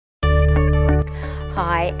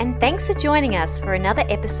Hi, and thanks for joining us for another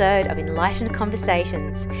episode of Enlightened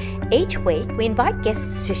Conversations. Each week, we invite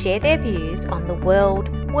guests to share their views on the world,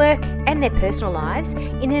 work, and their personal lives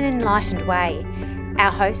in an enlightened way. Our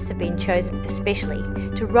hosts have been chosen especially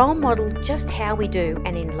to role model just how we do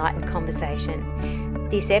an enlightened conversation.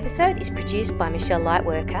 This episode is produced by Michelle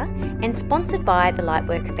Lightworker and sponsored by the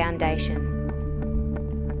Lightworker Foundation.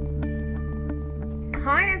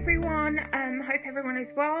 Hi everyone, hope everyone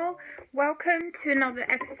is well. Welcome to another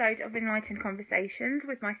episode of Enlightened Conversations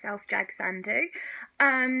with myself, Jag Sandhu.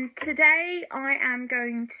 Today I am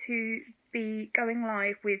going to be going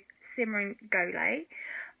live with Simran Golay.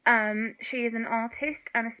 She is an artist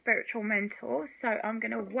and a spiritual mentor, so I'm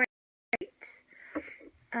going to wait.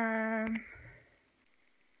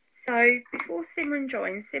 So before Simran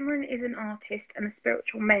joins, Simran is an artist and a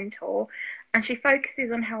spiritual mentor, and she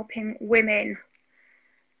focuses on helping women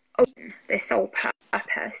own their soul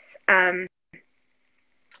purpose and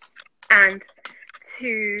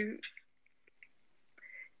to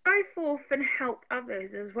go forth and help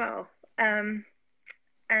others as well, and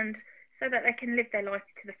so that they can live their life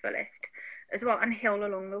to the fullest as well and heal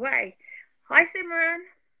along the way. Hi Simran.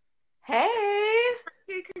 Hey,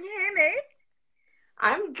 Can you hear me?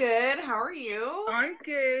 I'm good. How are you? I'm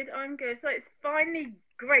good. So it's finally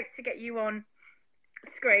great to get you on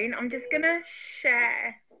screen. I'm just gonna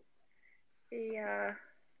share the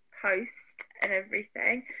post and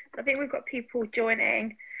everything. I think we've got people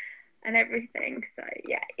joining and everything. So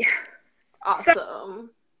yeah. Awesome. So,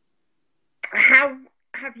 how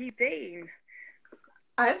have you been?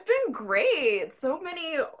 I've been great. So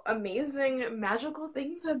many amazing, magical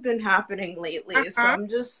things have been happening lately. So I'm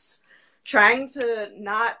just trying to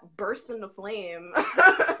not burst into flame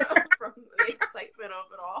from the excitement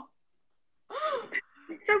of it all.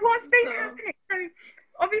 So what's been happening? So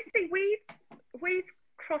obviously we've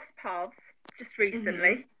crossed paths just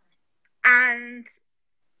recently, and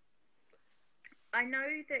I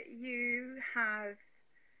know that you have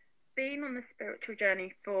been on the spiritual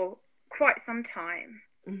journey for quite some time,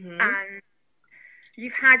 and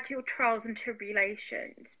you've had your trials and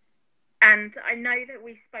tribulations. And I know that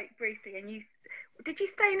we spoke briefly, and did you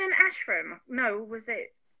stay in an ashram? No, was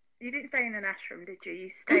it? You didn't stay in an ashram, did you? You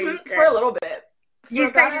stayed for a little bit. You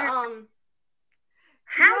stayed in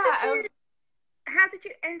How did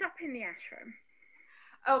you end up in the ashram?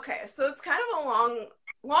 Okay, so it's kind of a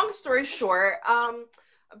long story short.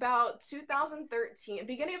 About 2013,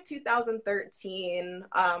 beginning of 2013,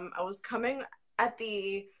 I was coming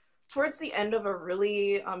towards the end of a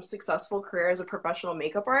really successful career as a professional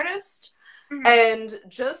makeup artist. And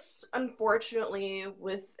just unfortunately,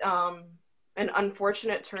 with an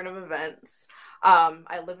unfortunate turn of events,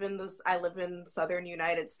 I live in southern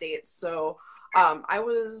United States, so I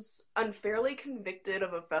was unfairly convicted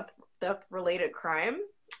of a theft-related crime,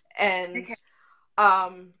 and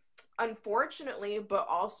unfortunately, but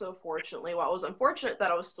also fortunately, well, it was unfortunate that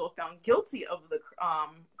I was still found guilty of the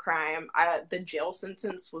crime. The jail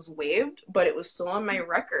sentence was waived, but it was still on my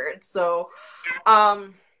record. So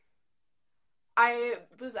I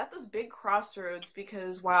was at this big crossroads,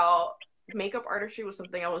 because while makeup artistry was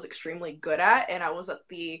something I was extremely good at, and I was at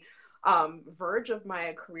the verge of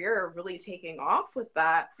my career really taking off with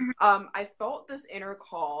that, I felt this inner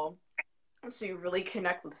call to really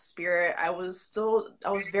connect with spirit. I was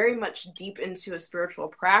very much deep into a spiritual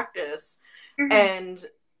practice, and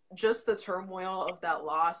just the turmoil of that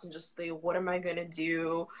loss, and just what am I going to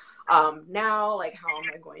do now? Like, how am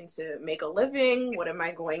I going to make a living? What am I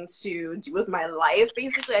going to do with my life?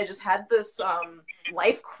 Basically, I just had this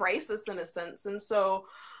life crisis in a sense. And so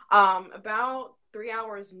about 3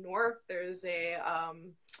 hours north, there's a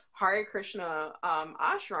Hare Krishna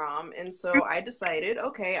ashram, and so I decided,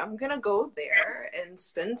 okay, I'm gonna go there and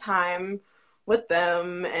spend time with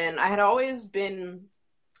them. And I had always been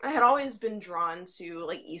drawn to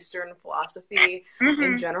like Eastern philosophy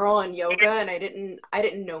in general and yoga, and I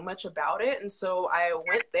didn't know much about it, and so I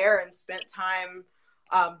went there and spent time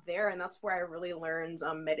there, and that's where I really learned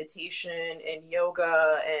meditation and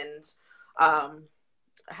yoga, and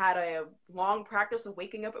had a long practice of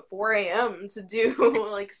waking up at 4 a.m. to do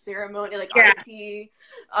like ceremony, like arati,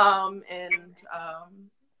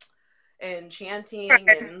 and chanting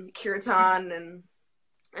and kirtan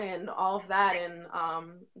and all of that. And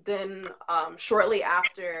then shortly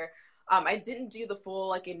after, I didn't do the full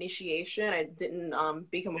like initiation. I didn't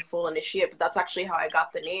become a full initiate, but that's actually how I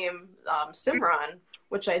got the name Simran,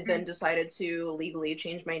 which I then decided to legally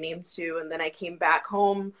change my name to. And then I came back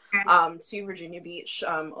home to Virginia Beach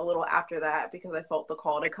a little after that, because I felt the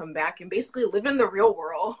call to come back and basically live in the real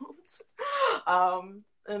world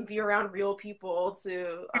and be around real people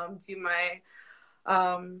to do my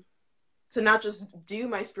to not just do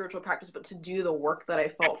my spiritual practice, but to do the work that I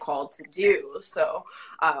felt called to do. So,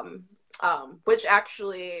 which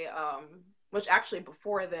actually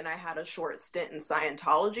before then I had a short stint in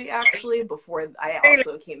Scientology actually before I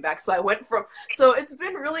also came back. So I went from, so it's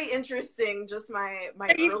been really interesting, just my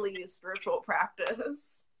early spiritual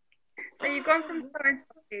practice. So you've gone from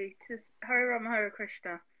Scientology to Hare Rama Hare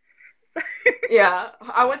Krishna. Yeah,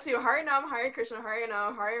 I went to Harinam, Hare Krishna,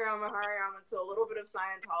 Harinam, Hare Rama, Hare Rama, so a little bit of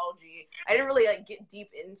Scientology. I didn't really like get deep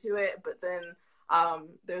into it, but then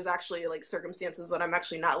there's actually like circumstances that I'm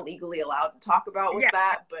actually not legally allowed to talk about with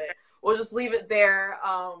that, but we'll just leave it there.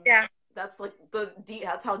 That's like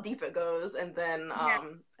that's how deep it goes. And then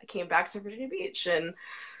I came back to Virginia Beach, and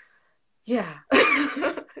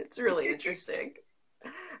it's really interesting,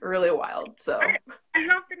 really wild. So I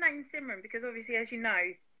love the name Simran because obviously, as you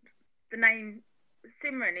know, the name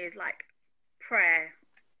Simran is like prayer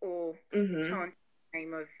or chant the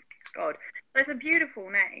name of God. So it's a beautiful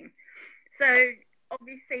name. So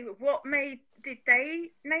obviously, did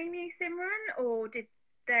they name you Simran, or did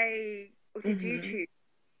you choose?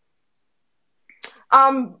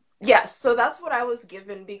 Yes, so that's what I was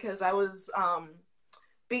given because I was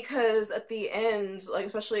because at the end, like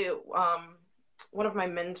especially one of my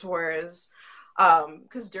mentors,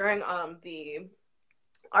 because during the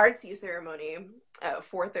artsy ceremony at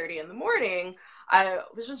 4:30 in the morning, I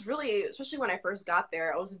was just really, especially when I first got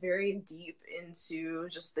there, I was very deep into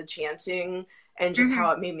just the chanting and just how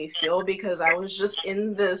it made me feel, because I was just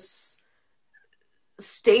in this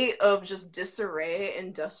state of just disarray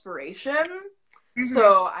and desperation.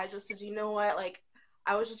 So I just said, you know what, like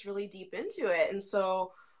I was just really deep into it. And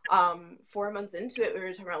so 4 months into it, we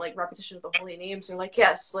were talking about like repetition of the holy names. They're like,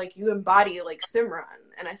 yes, like you embody like Simran.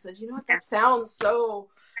 And I said, you know what, that sounds so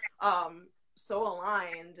so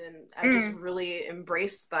aligned, and I just really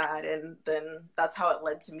embraced that. And then that's how it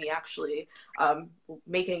led to me actually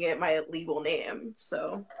making it my legal name.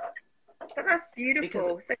 So but that's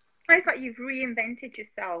beautiful. So it's almost like you've reinvented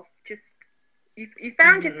yourself. Just you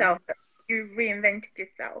found yourself, but you reinvented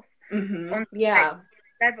yourself on the next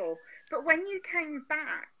level. But when you came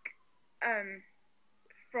back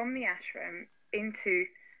from the ashram into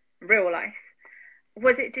real life,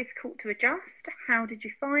 was it difficult to adjust? How did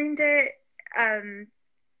you find it?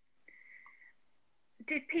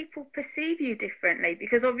 Did people perceive you differently?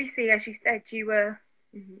 Because obviously, as you said, you were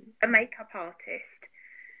a makeup artist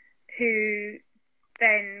who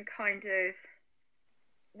then kind of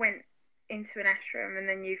went into an ashram, and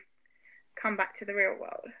then you've come back to the real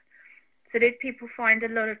world. So did people find a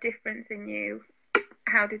lot of difference in you?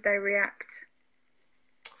 How did they react?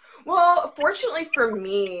 Well, fortunately for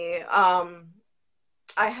me, I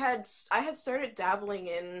had started dabbling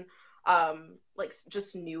in like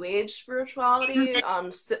just new age spirituality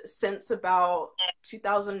since about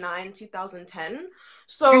 2009, 2010.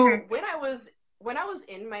 So when I was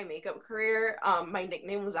in my makeup career, my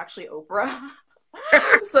nickname was actually Oprah.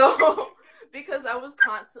 So because I was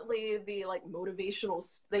constantly the like motivational,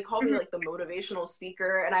 they called me like the motivational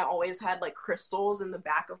speaker, and I always had like crystals in the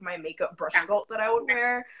back of my makeup brush belt that I would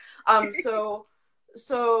wear.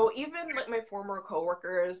 So even like my former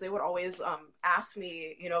coworkers, they would always ask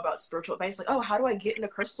me, you know, about spiritual advice, like, oh, how do I get into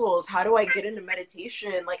crystals? How do I get into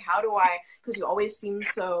meditation? Like, how do I, because you always seem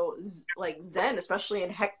so like zen, especially in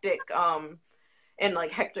hectic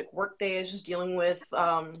work days, just dealing with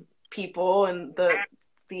people and the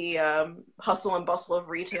hustle and bustle of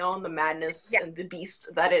retail and the madness and the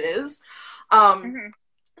beast that it is.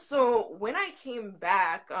 So when I came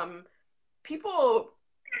back,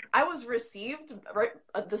 I was received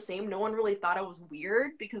the same. No one really thought I was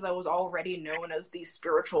weird because I was already known as the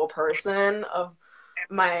spiritual person of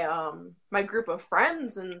my my group of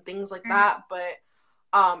friends and things like that. But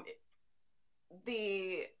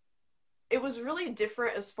it was really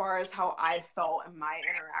different as far as how I felt in my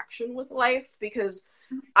interaction with life, because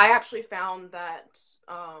I actually found that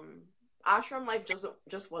ashram life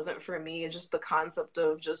just wasn't for me. Just the concept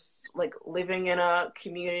of just like living in a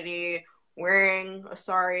community, wearing a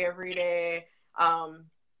sari every day,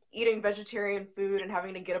 eating vegetarian food and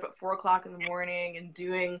having to get up at 4 o'clock in the morning and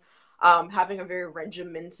doing having a very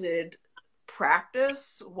regimented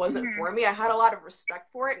practice wasn't for me. I had a lot of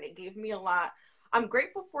respect for it, and it gave me a lot. I'm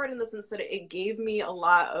grateful for it in the sense that it gave me a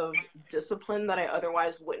lot of discipline that I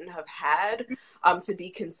otherwise wouldn't have had to be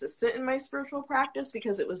consistent in my spiritual practice,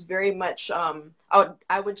 because it was very much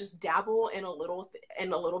I would just dabble in a little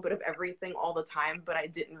bit of everything all the time, but I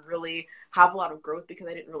didn't really have a lot of growth because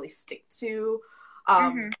I didn't really stick to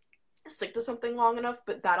stick to something long enough,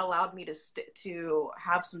 but that allowed me to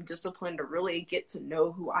have some discipline to really get to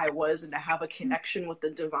know who I was and to have a connection with the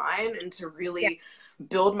divine and to Yeah. really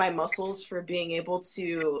build my muscles for being able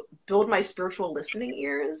to build my spiritual listening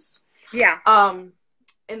ears. Yeah.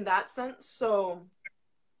 In that sense. So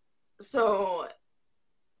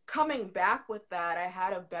coming back with that, I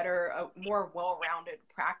had a more well-rounded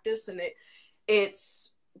practice, and it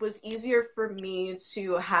was easier for me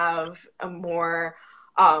to have a more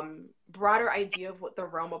broader idea of what the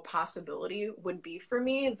realm of possibility would be for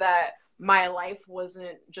me, that my life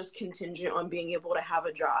wasn't just contingent on being able to have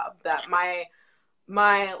a job, that my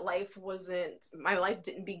life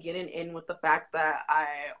didn't begin and end with the fact that I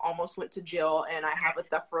almost went to jail and I have a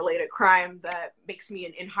theft related crime that makes me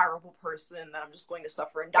an inhirable person that I'm just going to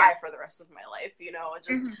suffer and die for the rest of my life.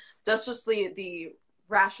 That's just the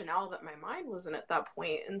rationale that my mind was in at that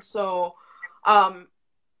point. And so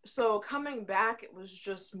coming back, it was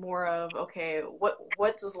just more of, okay,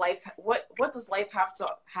 what does life have to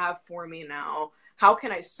have for me now? How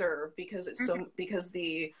can I serve? Because because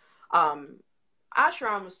the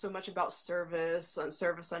ashram was so much about service and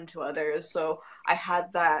service unto others. So I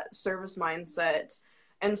had that service mindset.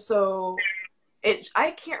 And so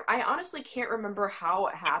I honestly can't remember how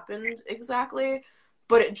it happened exactly,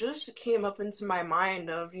 but it just came up into my mind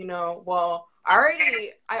of, well,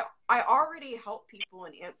 I already help people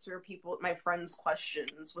and answer my friends'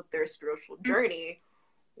 questions with their spiritual journey.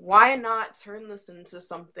 Why not turn this into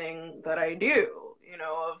something that I do,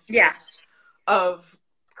 of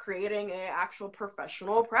creating an actual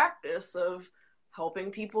professional practice of helping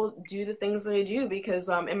people do the things that I do? Because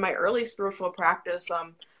in my early spiritual practice,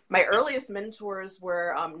 my earliest mentors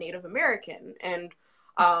were Native American, and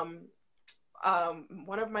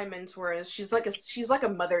one of my mentors, she's like a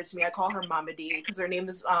mother to me. I call her Mama D because her name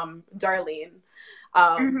is Darlene.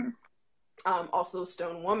 Also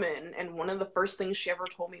Stone Woman, and one of the first things she ever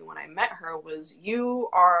told me when I met her was, "You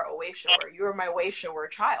are a way shower. You are my way shower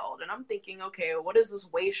child." And I'm thinking, okay, what does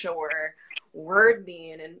this way shower word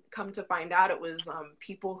mean? And come to find out, it was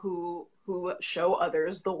people who show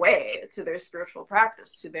others the way to their spiritual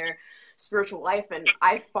practice, to their spiritual life. And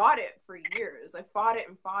I fought it for years. I fought it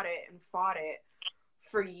and fought it and fought it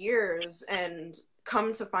for years, and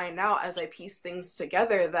come to find out as I piece things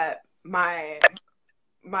together that my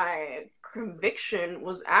conviction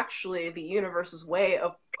was actually the universe's way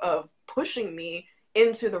of pushing me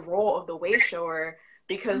into the role of the way shower,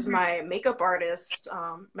 because my makeup artist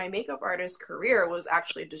career was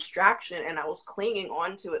actually a distraction, and I was clinging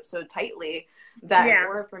onto it so tightly that in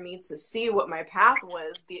order for me to see what my path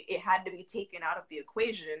was, it had to be taken out of the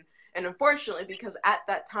equation. And unfortunately, because at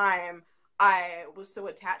that time I was so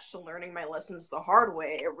attached to learning my lessons the hard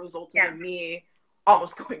way, it resulted in me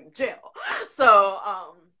almost going to jail.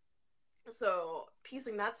 So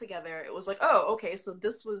piecing that together, it was like, oh, okay, so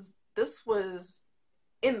this was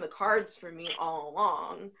in the cards for me all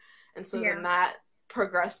along. And so then that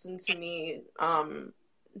progressed into me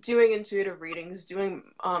doing intuitive readings, doing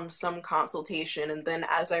some consultation, and then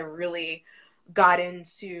as I really got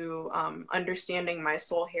into understanding my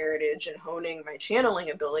soul heritage and honing my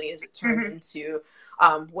channeling abilities, it turned into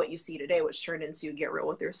what you see today, which turned into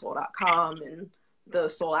GetRealWithYourSoul.com and the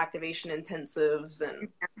soul activation intensives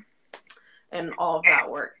and all of that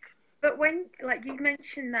work. But when, like, you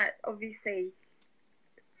mentioned that obviously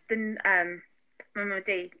the Mama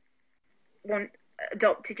D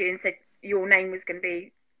adopted you and said your name was going to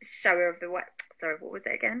be shower of the way. Sorry, what was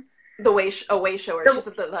it again? A way shower. She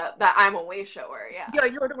said that I'm a way shower. Yeah,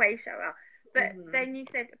 you're the way shower. But then you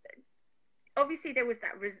said, obviously there was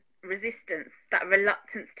that resistance, that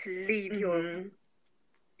reluctance to leave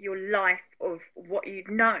your life of what you'd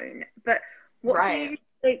known. But what do you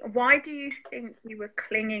think? Why do you think you were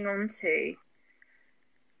clinging on to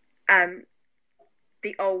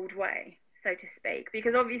the old way, so to speak?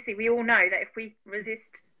 Because obviously we all know that if we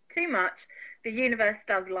resist too much, the universe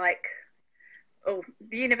does the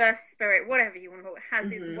universe, spirit, whatever you want to call it,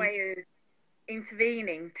 has its way of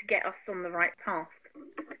intervening to get us on the right path.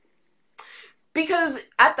 Because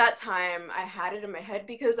at that time, I had it in my head,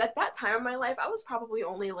 because at that time in my life, I was probably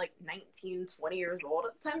only like 19, 20 years old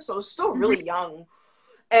at the time, so I was still really young.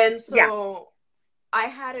 And so I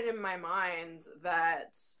had it in my mind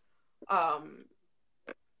that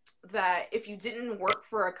that if you didn't work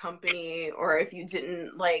for a company, or if you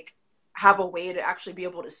didn't like have a way to actually be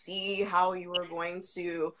able to see how you were going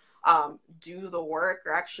to do the work,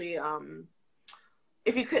 or actually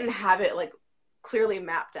if you couldn't have it like clearly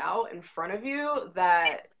mapped out in front of you,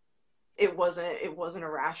 that it wasn't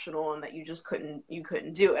irrational, and that you just couldn't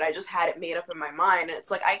do it. I just had it made up in my mind, and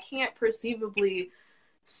it's like I can't perceivably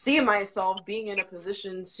see myself being in a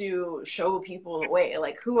position to show people the way.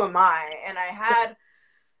 Like, who am I? And I had,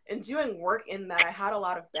 in doing work in that, I had a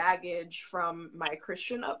lot of baggage from my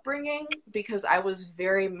Christian upbringing because I was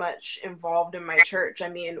very much involved in my church. I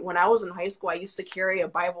mean, when I was in high school, I used to carry a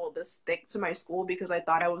Bible this thick to my school because I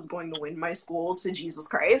thought I was going to win my school to Jesus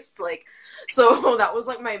Christ. Like, so that was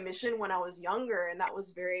like my mission when I was younger, and that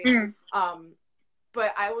was very,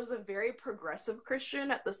 but I was a very progressive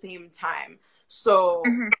Christian at the same time. So,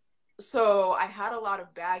 so I had a lot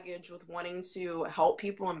of baggage with wanting to help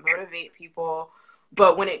people and motivate people.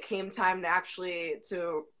 But when it came time to actually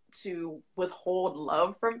to withhold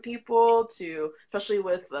love from people, to especially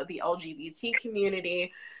with the LGBT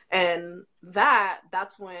community, and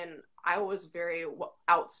that's when I was very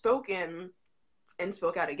outspoken and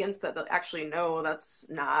spoke out against that. That actually, no, that's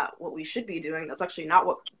not what we should be doing. That's actually not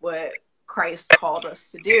what Christ called us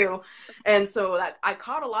to do. And so that I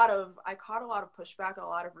caught a lot of pushback, a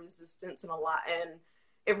lot of resistance, and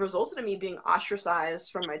it resulted in me being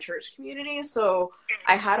ostracized from my church community. So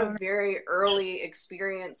I had a very early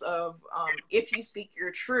experience of if you speak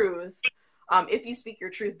your truth,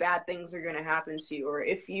 bad things are going to happen to you. Or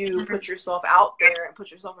if you put yourself out there and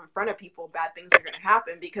put yourself in front of people, bad things are going to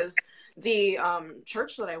happen. Because the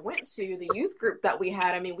church that I went to, the youth group that we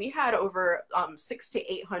had, I mean, we had over 600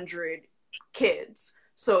 to 800 kids.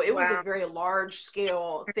 So it was a very large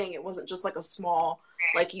scale thing. It wasn't just like a small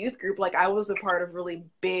like youth group. Like, I was a part of really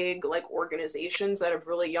big like organizations at a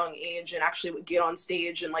really young age, and actually would get on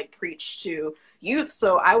stage and like preach to youth.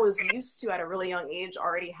 So I was used to, at a really young age,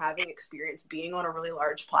 already having experience being on a really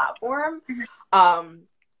large platform,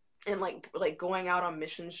 and like going out on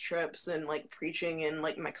missions trips and like preaching in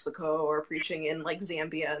like Mexico or preaching in like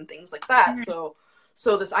Zambia and things like that. So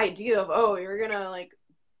this idea of, oh, you're gonna like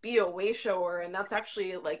be a way shower, and that's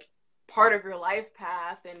actually like part of your life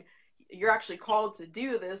path, and you're actually called to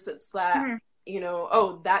do this. It's that, you know,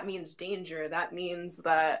 oh, that means danger. That means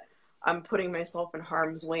that I'm putting myself in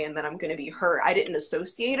harm's way and that I'm going to be hurt. I didn't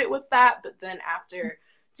associate it with that. But then after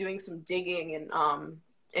doing some digging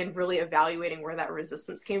and really evaluating where that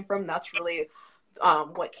resistance came from, that's really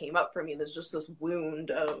what came up for me. There's just this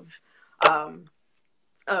wound of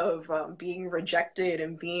being rejected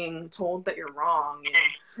and being told that you're wrong.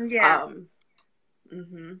 And,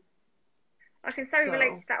 I can so relate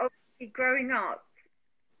to that. Obviously, growing up,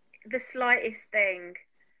 the slightest thing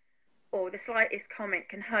or the slightest comment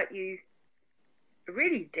can hurt you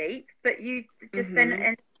really deep, but you just then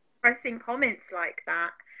end up pressing comments like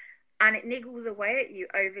that, and it niggles away at you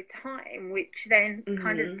over time, which then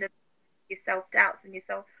kind of develops your self-doubts and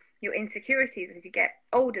your insecurities as you get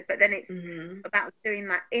older. But then it's about doing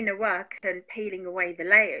that inner work and peeling away the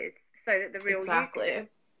layers so that the real you can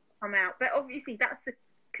come out. But obviously that's a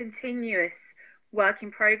continuous work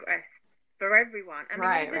in progress for everyone.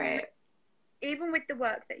 I mean, even with the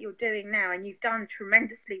work that you're doing now, and you've done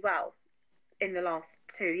tremendously well in the last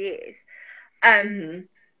 2 years,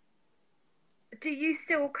 do you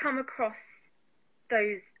still come across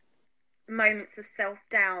those moments of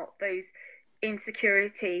self-doubt, those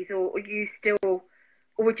insecurities, or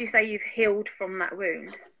would you say you've healed from that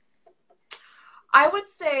wound? I would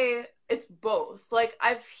say it's both. Like,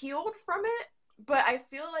 I've healed from it, but I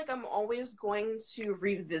feel like I'm always going to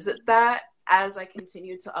revisit that as I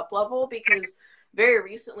continue to up level, because very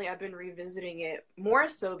recently I've been revisiting it more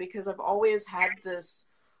so because I've always had this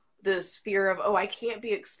fear of, oh, I can't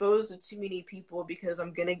be exposed to too many people because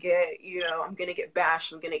I'm gonna get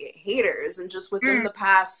bashed, I'm gonna get haters. And just within the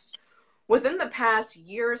past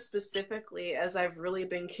year specifically, as I've really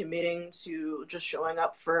been committing to just showing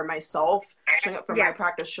up for myself, showing up for my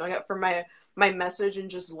practice, showing up for my message, and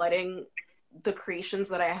just letting the creations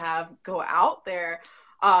that I have go out there,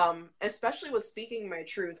 especially with speaking my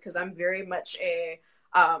truth, because I'm very much a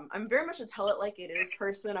tell it like it is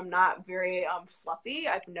person. I'm not very fluffy.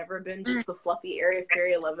 I've never been just the fluffy airy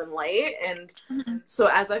fairy love and light. And so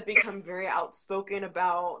as I've become very outspoken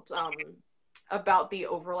about the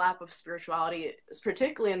overlap of spirituality,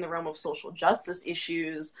 particularly in the realm of social justice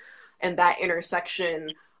issues and that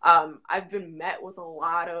intersection, I've been met with a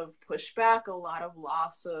lot of pushback, a lot of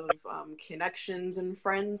loss of connections and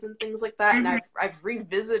friends and things like that. And I've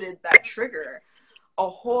revisited that trigger a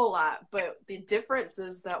whole lot. But the difference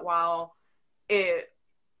is that while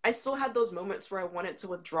I still had those moments where I wanted to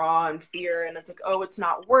withdraw and fear, and it's like, oh, it's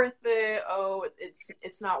not worth it. Oh,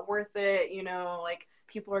 it's not worth it. You know, like,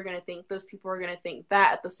 people are going to think this, people are going to think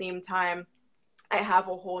that. At the same time, I have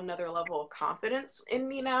a whole nother level of confidence in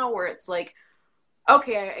me now where it's like,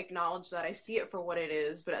 okay, I acknowledge that, I see it for what it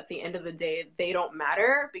is, but at the end of the day, they don't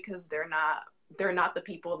matter because they're not the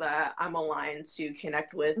people that I'm aligned to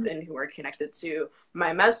connect with and who are connected to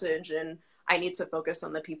my message. And I need to focus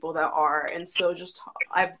on the people that are. And so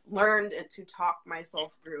I've learned to talk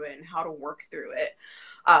myself through it and how to work through it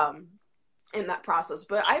in that process.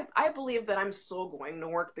 But I believe that I'm still going to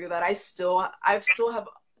work through that. I still have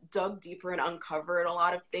dug deeper and uncovered a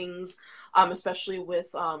lot of things, especially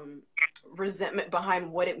with resentment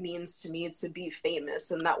behind what it means to me to be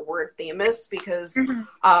famous, and that word famous, because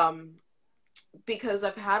because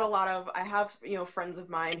I have, friends of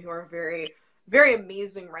mine who are very, very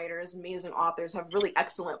amazing writers, amazing authors, have really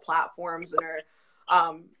excellent platforms, and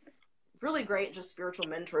are really great just spiritual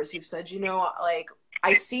mentors who've said, like,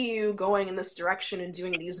 I see you going in this direction and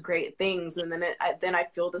doing these great things, and then I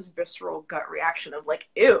feel this visceral gut reaction of like,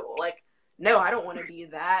 ew, like, no, I don't want to be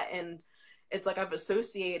that. And it's like I've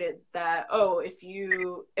associated that,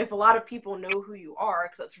 if a lot of people know who you are,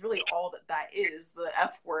 because that's really all that is, the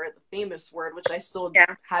F word, the famous word, which I still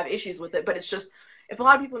have issues with it, but it's just, if a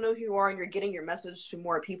lot of people know who you are and you're getting your message to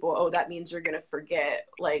more people, that means you're going to forget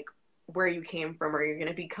like where you came from, or you're going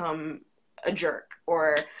to become a jerk.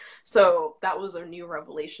 Or so that was a new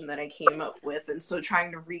revelation that I came up with, and so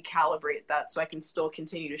trying to recalibrate that so I can still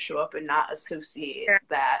continue to show up and not associate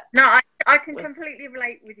that. No, I can completely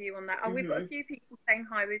relate with you on that. We've got a few people saying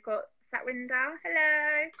hi. We've got Satwinder,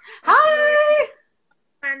 hello. Hi.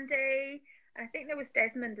 Andy, and I think there was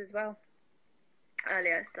Desmond as well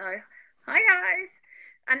earlier. So hi guys,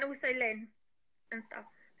 and also Lynn and stuff.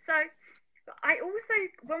 So I also,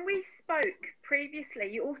 when we spoke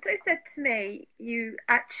previously, you also said to me you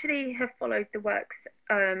actually have followed the works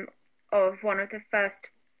of one of the first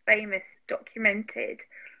famous documented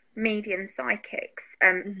medium psychics,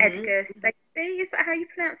 Edgar Cayce. Is that how you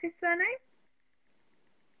pronounce his surname?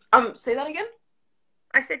 Say that again.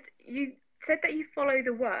 I said you said that you follow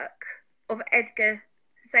the work of Edgar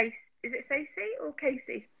Cayce. Is it Cayce or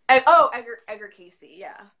Casey? Edgar Cayce,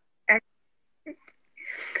 yeah.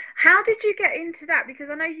 How did you get into that? Because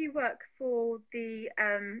I know you work for the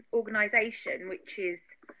organisation which is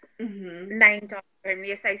named after him,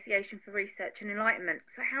 the Association for Research and Enlightenment.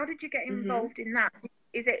 So how did you get involved in that?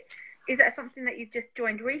 Is that something that you've just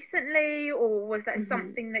joined recently, or was that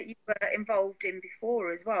something that you were involved in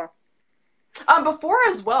before as well? Before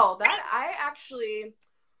as well. That I actually...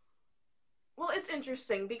 Well, it's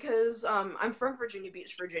interesting because I'm from Virginia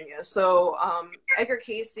Beach, Virginia. So Edgar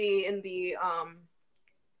Cayce in the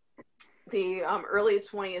early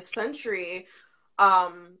 20th century,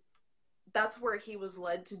 that's where he was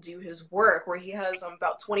led to do his work, where he has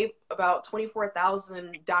about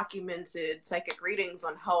 24,000 documented psychic readings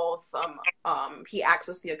on health. He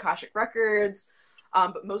accessed the Akashic records,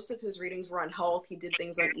 but most of his readings were on health. He did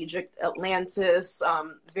things on Egypt, Atlantis,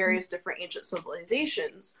 various different ancient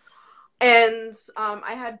civilizations. And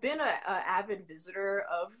I had been an avid visitor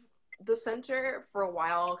of the center for a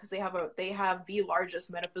while, because they have the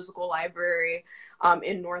largest metaphysical library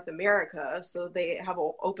in North America. So they have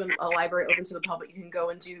a library open to the public. You can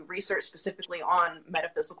go and do research specifically on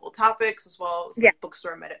metaphysical topics, as well as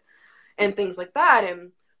bookstore and things like that.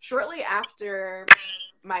 And shortly after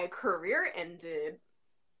my career ended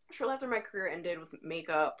with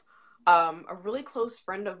makeup, a really close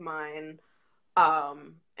friend of mine,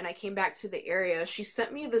 and I came back to the area, she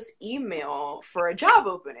sent me this email for a job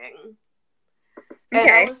opening. And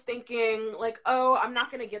I was thinking, like, I'm not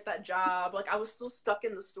going to get that job. Like, I was still stuck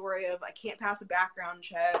in the story of, I can't pass a background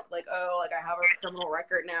check. Like, like, I have a criminal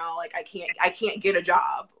record now. Like, I can't get a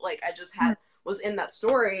job. Like, I just was in that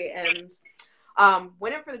story. And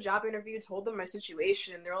went in for the job interview, told them my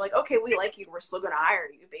situation. They were like, okay, we like you. We're still going to hire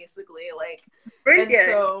you, basically. Like,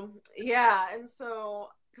 and so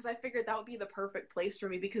because I figured that would be the perfect place for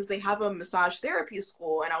me, because they have a massage therapy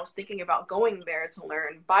school, and I was thinking about going there to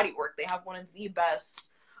learn body work. They have one of the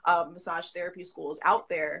best massage therapy schools out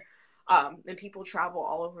there, and people travel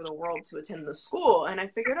all over the world to attend the school. And I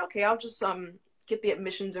figured, okay, I'll just get the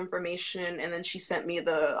admissions information. And then she sent me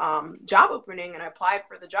the job opening, and I applied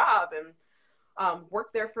for the job and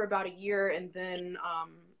worked there for about a year, and then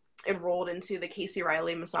enrolled into the Casey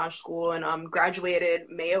Riley Massage School, and graduated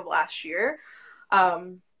May of last year.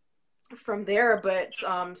 From there, but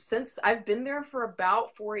since I've been there for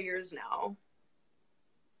about 4 years now.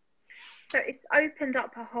 So it's opened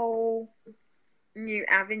up a whole new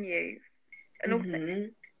avenue, and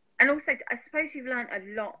also I suppose you've learned a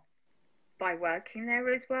lot by working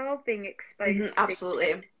there as well, being exposed to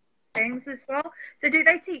absolutely things as well. So do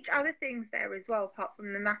they teach other things there as well apart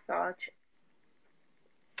from the massage?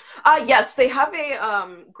 Yes, they have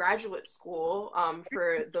a graduate school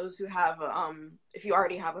for those who have if you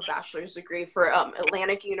already have a bachelor's degree for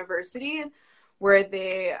Atlantic University, where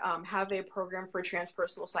they have a program for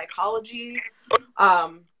transpersonal psychology.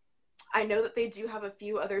 I know that they do have a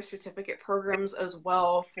few other certificate programs as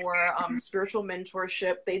well for spiritual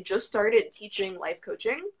mentorship. They just started teaching life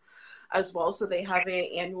coaching as well, so they have an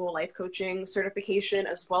annual life coaching certification,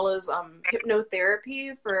 as well as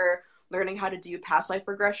hypnotherapy for learning how to do past life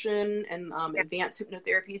regression and advanced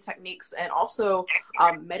hypnotherapy techniques, and also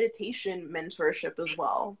meditation mentorship as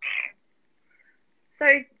well.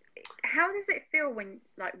 So how does it feel when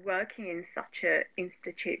like working in such a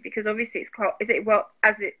institute? Because obviously it's quite,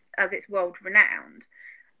 it's world renowned,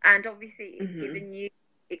 and obviously it's given you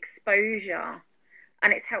exposure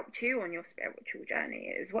and it's helped you on your spiritual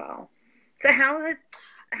journey as well. So how did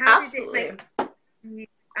it make you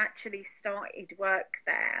actually started work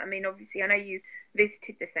there? I mean, obviously I know you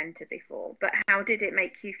visited the centre before, but how did it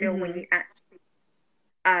make you feel when you actually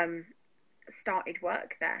started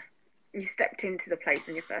work there? You stepped into the place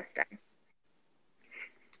on your first day.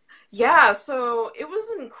 Yeah, so it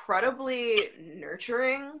was incredibly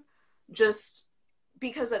nurturing, just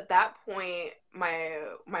because at that point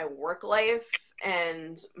my work life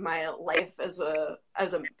and my life as a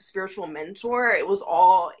spiritual mentor, it was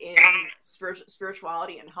all in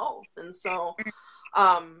spirituality and health. And so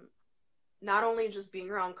not only just being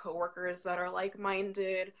around coworkers that are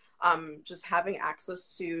like-minded, just having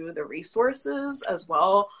access to the resources as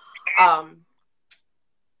well.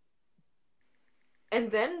 And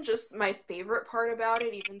then just my favorite part about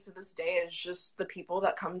it, even to this day, is just the people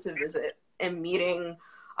that come to visit and meeting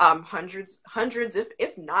hundreds,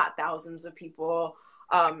 if not thousands of people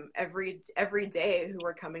every day who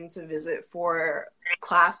are coming to visit for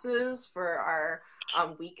classes, for our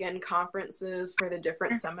weekend conferences, for the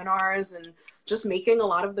different seminars, and just making a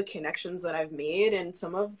lot of the connections that I've made. And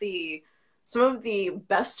some of the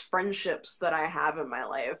best friendships that I have in my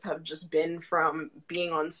life have just been from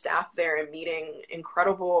being on staff there and meeting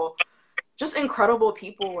incredible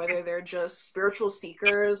people, whether they're just spiritual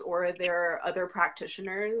seekers or they're other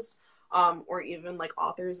practitioners, or even like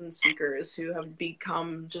authors and speakers who have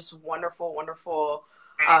become just wonderful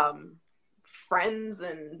friends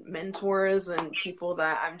and mentors and people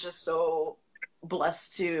that I'm just so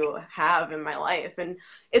blessed to have in my life. And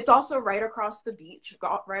it's also right across the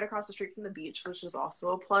street from the beach, which is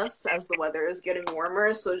also a plus as the weather is getting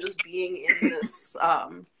warmer. So just being in this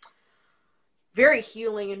very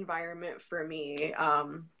healing environment for me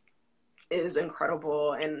is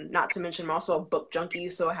incredible. And not to mention, I'm also a book junkie,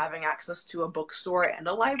 so having access to a bookstore and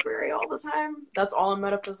a library all the time, that's all in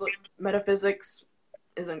metaphysics,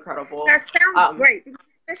 is incredible. That sounds great,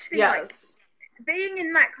 especially yes. Like being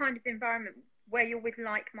in that kind of environment where you're with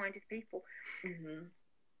like-minded people.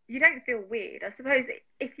 You don't feel weird. I suppose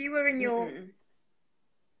if you were in your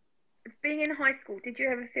being in high school, did you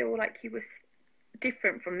ever feel like you were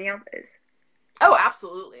different from the others? Oh,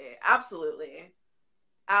 absolutely.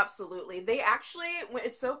 They actually,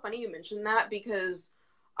 it's so funny you mentioned that, because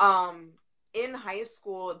in high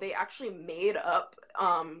school they actually made up,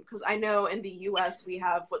 because I know in the US we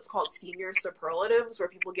have what's called senior superlatives, where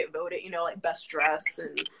people get voted, like best dress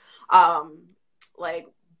and like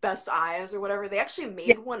best eyes or whatever. They actually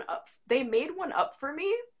made one up. They made one up for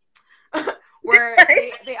me where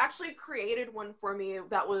they actually created one for me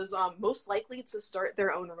that was most likely to start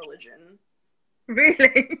their own religion.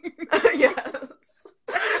 Really? Yes.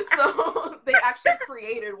 So they actually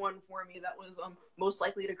created one for me that was most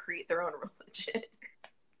likely to create their own religion.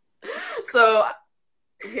 So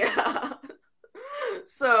yeah.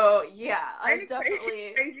 I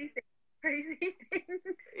definitely crazy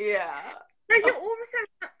things. Yeah. No,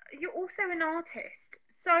 you're also an artist.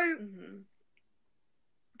 So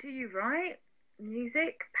do you write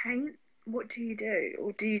music, paint? What do you do?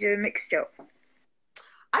 Or do you do a mixture?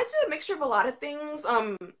 I do a mixture of a lot of things.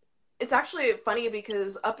 It's actually funny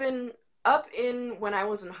because up in when I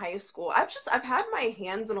was in high school, I've had my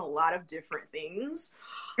hands in a lot of different things.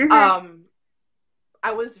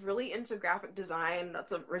 I was really into graphic design.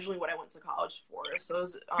 That's originally what I went to college for. So I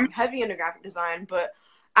was heavy into graphic design, but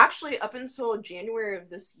actually up until January of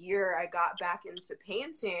this year, I got back into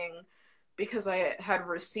painting because I had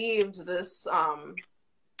received this, I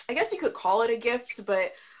guess you could call it a gift,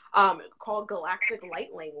 but called Galactic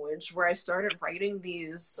Light Language, where I started writing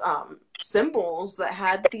these symbols that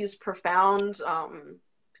had these profound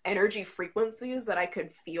energy frequencies that I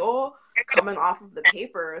could feel coming off of the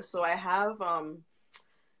paper. So I have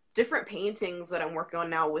different paintings that I'm working on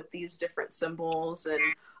now with these different symbols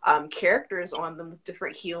and characters on them with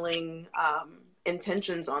different healing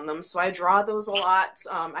intentions on them. So I draw those a lot.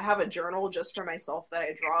 I have a journal just for myself that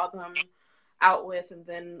I draw them out with, and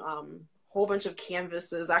then whole bunch of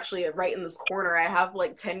canvases. Actually, right in this corner, I have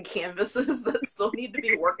like 10 canvases that still need to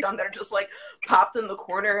be worked on that are just like popped in the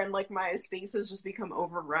corner, and like my space has just become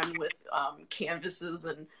overrun with canvases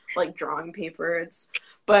and like drawing paper.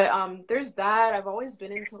 But there's that. I've always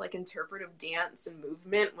been into like interpretive dance and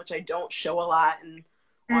movement, which I don't show a lot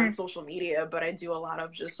on social media, but I do a lot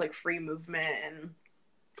of just like free movement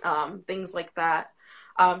and things like that.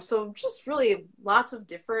 So just really lots of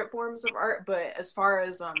different forms of art, but as far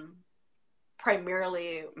as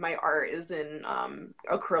primarily my art is in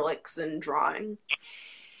acrylics and drawing.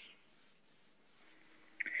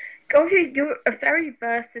 Obviously, you're a very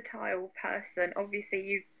versatile person. Obviously,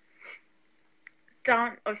 you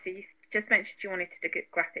just mentioned you wanted to do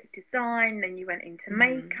graphic design, then you went into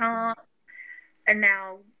makeup, and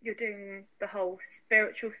now you're doing the whole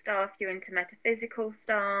spiritual stuff, you're into metaphysical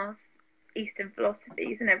stuff, Eastern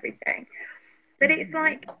philosophies and everything. But it's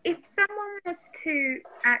like, if someone was to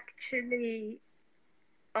actually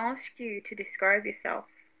ask you to describe yourself,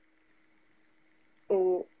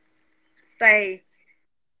 or say,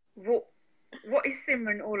 what is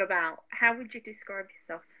Simran all about? How would you describe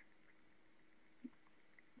yourself?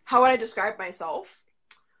 How would I describe myself?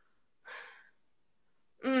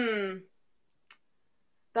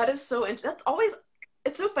 That is so that's always,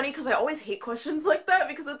 it's so funny because I always hate questions like that,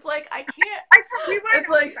 because it's like I can't. It's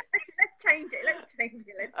like, let's change it.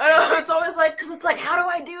 I know, it's always like, because it's like, how do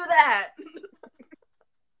I do that?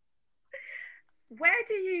 Where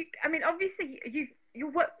do you? I mean, obviously you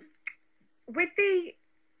what with the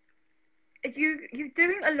you're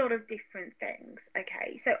doing a lot of different things.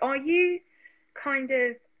 Okay, so are you kind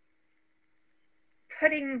of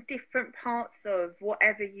putting different parts of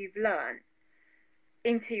whatever you've learned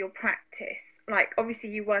into your practice? Like, obviously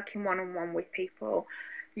you're working one-on-one with people,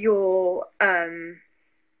 you're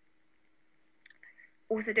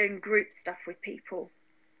also doing group stuff with people.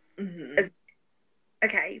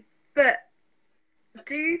 Okay, but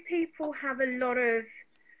do people have a lot of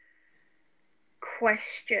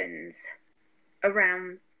questions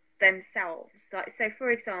around themselves? Like, so for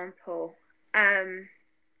example,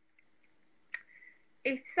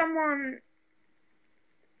 if someone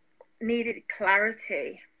needed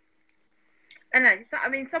clarity, I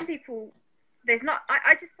mean, some people,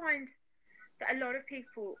 I just find that a lot of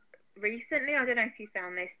people recently, I don't know if you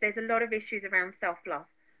found this, there's a lot of issues around self-love,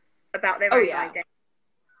 about their own identity.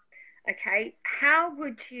 Okay, how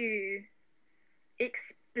would you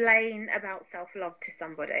explain about self-love to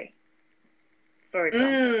somebody, for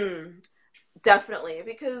example? Definitely,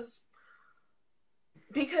 because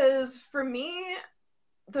for me,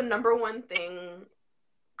 the number one thing,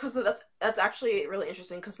 because that's actually really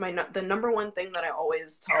interesting, because the number one thing that I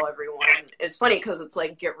always tell everyone is funny, because it's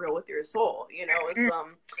like, get real with your soul, you know. It's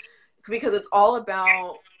because it's all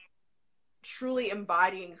about truly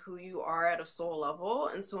embodying who you are at a soul level.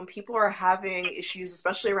 And so when people are having issues,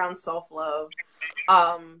 especially around self-love,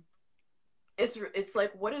 it's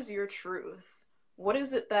like, what is your truth? What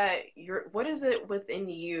is it what is it within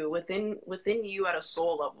you at a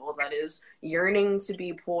soul level that is yearning to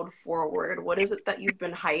be pulled forward? What is it that you've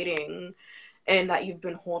been hiding and that you've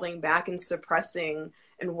been holding back and suppressing?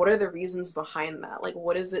 And what are the reasons behind that? Like,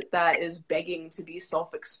 what is it that is begging to be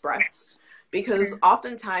self-expressed? Because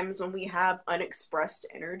oftentimes when we have unexpressed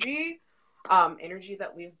energy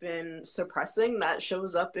that we've been suppressing, that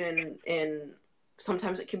shows up in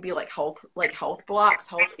sometimes it can be like health blocks,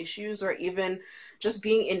 health issues, or even just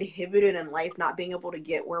being inhibited in life, not being able to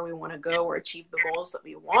get where we want to go or achieve the goals that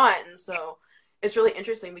we want. And so it's really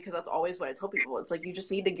interesting, because that's always what I tell people. It's like, you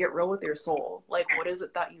just need to get real with your soul. Like, what is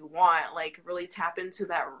it that you want? Like, really tap into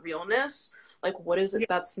that realness. Like, what is it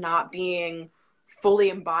that's not being fully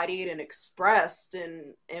embodied and expressed,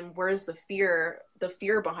 and where's the fear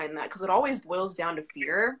behind that? Because it always boils down to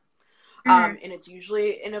fear. And it's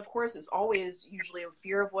usually, and of course it's always usually a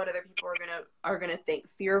fear of what other people are gonna think,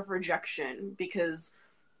 fear of rejection, because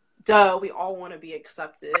we all want to be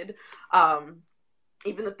accepted.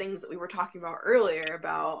 Even the things that we were talking about earlier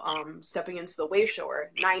about stepping into the way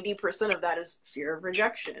shower, 90% of that is fear of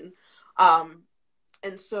rejection.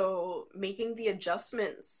 And so making the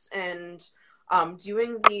adjustments and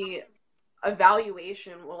doing the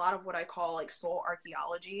evaluation, a lot of what I call like soul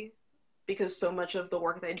archaeology, because so much of the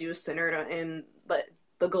work that I do is centered in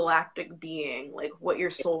the galactic being, like what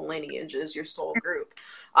your soul lineage is, your soul group.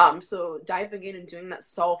 So diving in and doing that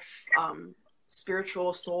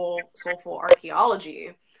spiritual soulful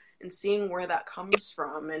archaeology and seeing where that comes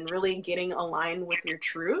from, and really getting aligned with your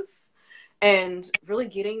truth, and really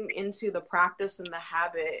getting into the practice and the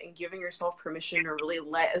habit and giving yourself permission to really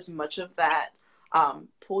let as much of that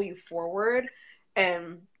pull you forward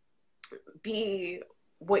and be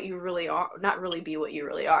what you really are, not really be what you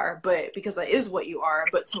really are, but because that is what you are,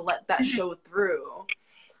 but to let that show through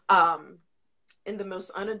in the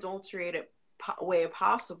most unadulterated way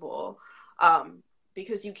possible,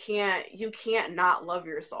 because you can't not love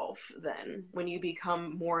yourself then when you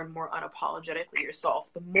become more and more unapologetically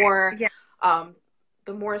yourself.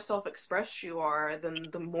 The more self-expressed you are, then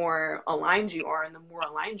the more aligned you are, and the more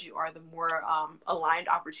aligned you are, the more aligned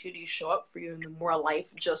opportunities show up for you, and the more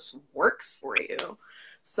life just works for you.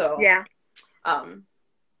 So yeah,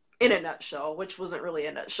 in a nutshell, which wasn't really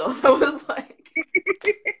a nutshell, that was like,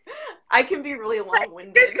 I can be really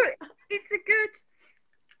long-winded. It's a good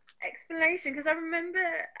explanation, because I remember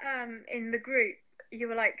in the group you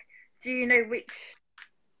were like, do you know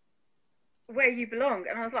where you belong?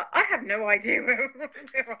 And I was like, I have no idea where I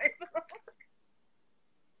belong.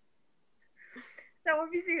 So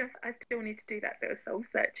obviously I still need to do that bit of soul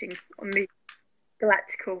searching on the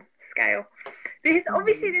galactical scale, because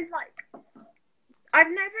obviously there's like,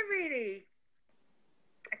 I've never really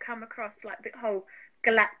come across like the whole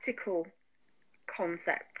galactical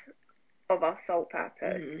concept of our soul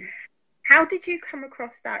purpose. How did you come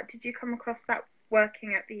across that? Did you come across that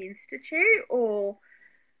working at the Institute, or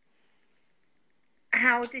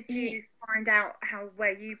how did you find out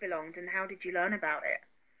where you belonged, and how did you learn about it?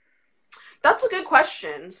 That's a good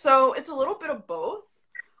question. So it's a little bit of both.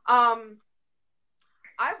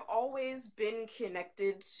 I've always been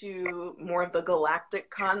connected to more of the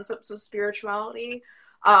galactic concepts of spirituality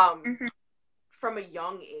from a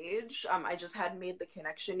young age. I just hadn't made the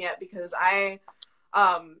connection yet, because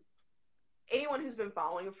anyone who's been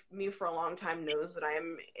following me for a long time knows that I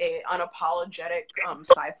am a unapologetic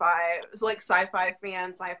sci-fi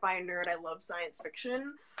fan, sci-fi nerd. I love science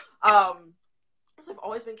fiction. So I've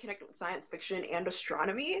always been connected with science fiction and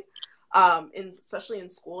astronomy. Especially in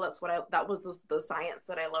school, that was the science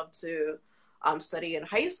that I loved to study in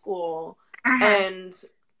high school. And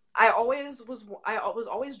I was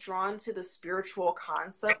always drawn to the spiritual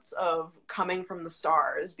concept of coming from the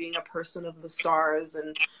stars, being a person of the stars,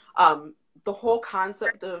 and the whole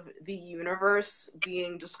concept of the universe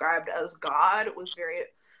being described as God was very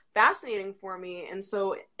fascinating for me. And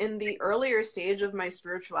so in the earlier stage of my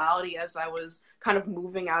spirituality, as I was kind of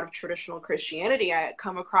moving out of traditional Christianity, I had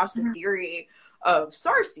come across the theory of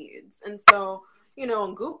star seeds. And so,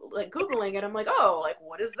 Googling it, I'm like, oh, like,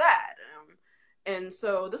 what is that? And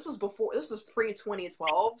so this was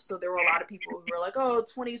pre-2012. So there were a lot of people who were like, oh,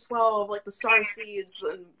 2012, like the star seeds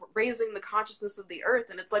and raising the consciousness of the earth.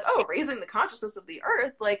 And it's like, oh, raising the consciousness of the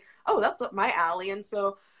earth, like, oh, that's up my alley. And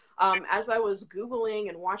so as I was Googling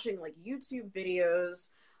and watching like YouTube videos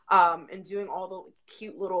and doing all the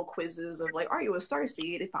cute little quizzes of like, are you a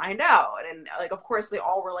starseed, to find out? And like, of course, they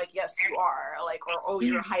all were like, yes, you are, like, or oh,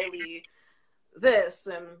 you're highly this.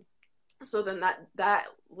 And so then that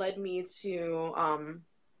led me to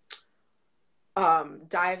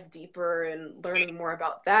dive deeper and learning more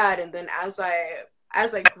about that. And then as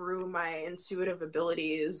I grew my intuitive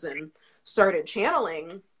abilities and started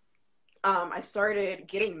channeling, I started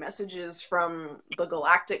getting messages from the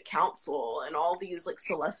Galactic Council and all these like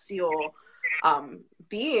celestial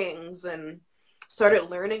beings, and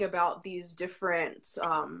started learning about these different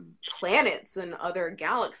planets and other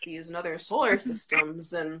galaxies and other solar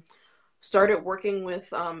systems, and started working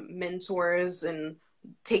with mentors and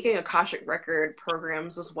taking Akashic record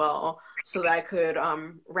programs as well, so that I could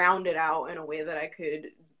round it out in a way that I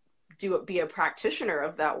could be a practitioner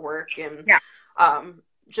of that work. And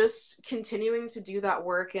just continuing to do that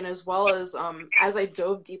work. And as well as I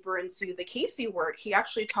dove deeper into the Casey work, he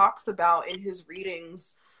actually talks about in his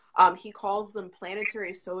readings, he calls them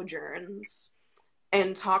planetary sojourns,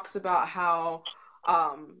 and talks about how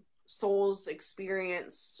souls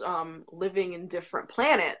experience living in different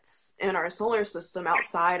planets in our solar system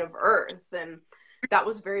outside of Earth. And that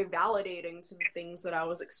was very validating to the things that I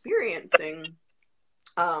was experiencing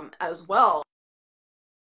as well.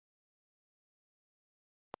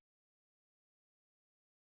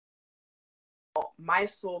 My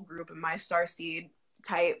soul group and my starseed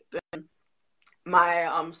type and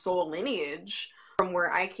my soul lineage from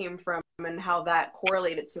where I came from, and how that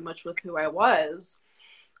correlated so much with who I was.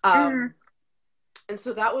 And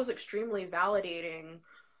so that was extremely validating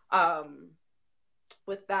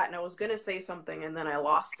with that. And I was going to say something and then I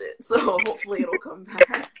lost it. So hopefully it'll come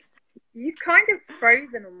back. You've kind of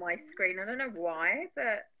frozen on my screen. I don't know why,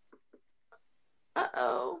 but...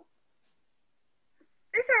 Uh-oh.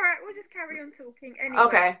 It's all right. We'll just carry on talking anyway.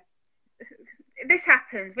 Okay. this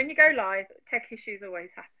happens when you go live. Tech issues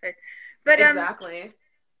always happen, but Exactly.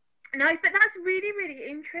 no, but that's really, really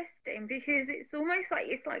interesting, because it's almost like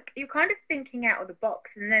you're kind of thinking out of the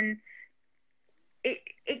box, and then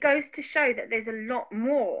it goes to show that there's a lot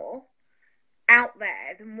more out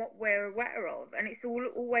there than what we're aware of, and it's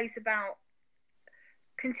always about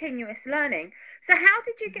continuous learning. So how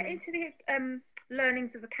did you get into the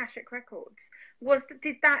learnings of Akashic records?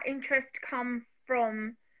 Did that interest come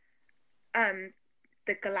from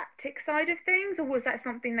the galactic side of things, or was that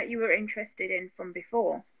something that you were interested in from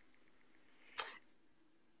before?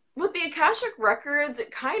 With the Akashic records,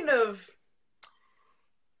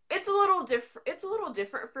 it's a little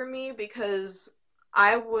different for me, because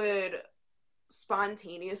I would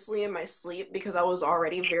spontaneously in my sleep, because I was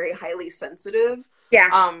already very highly sensitive,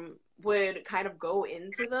 would kind of go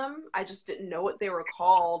into them. I just didn't know what they were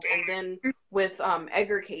called. And then with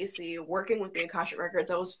Edgar Casey working with the Akashic records,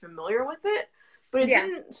 I was familiar with it, but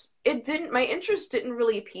my interest didn't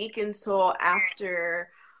really peak until after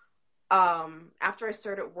I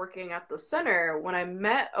started working at the center, when I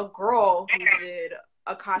met a girl who did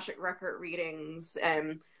Akashic record readings,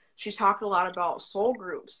 and she talked a lot about soul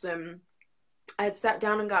groups, and I had sat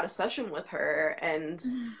down and got a session with her, and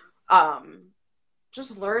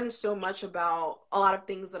just learned so much about a lot of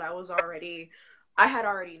things that I had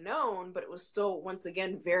already known, but it was still, once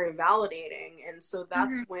again, very validating. And so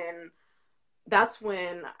that's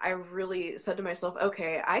when I really said to myself,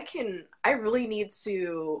 okay, I really need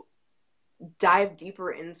to dive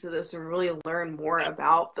deeper into this and really learn more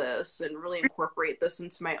about this, and really incorporate this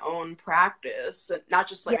into my own practice, and not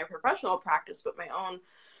just like my professional practice, but my own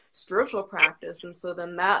spiritual practice. And so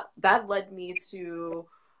then that led me to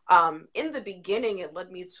in the beginning, it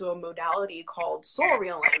led me to a modality called soul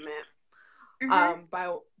realignment,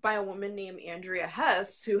 by a woman named Andrea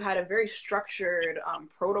Hess, who had a very structured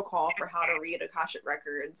protocol for how to read Akashic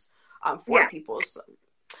records for people.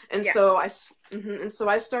 So I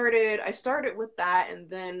started with that, and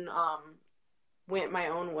then went my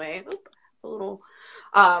own way a little,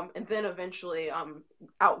 and then eventually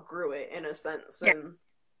outgrew it in a sense, and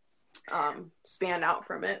spanned out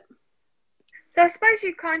from it. So I suppose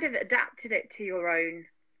you kind of adapted it to your own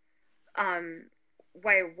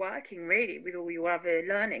way of working, really, with all your other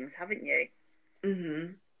learnings, haven't you?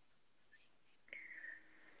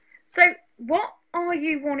 So what are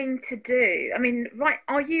you wanting to do? I mean, right,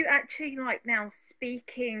 are you actually like now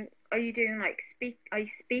speaking? Are you doing like are you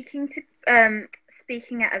speaking to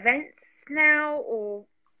speaking at events now, or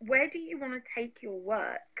where do you want to take your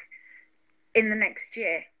work in the next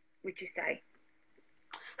year, would you say?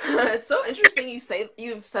 It's so interesting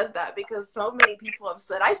you've said that, because so many people have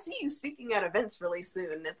said, I see you speaking at events really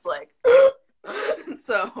soon. It's like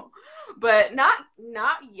so, but not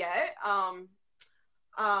yet.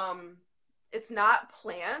 It's not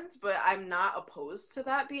planned, but I'm not opposed to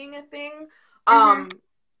that being a thing.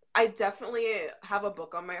 I definitely have a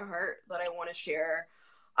book on my heart that I want to share.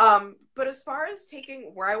 But as far as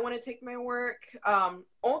where I want to take my work,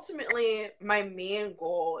 ultimately my main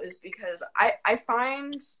goal is, because I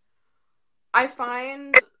find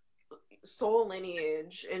soul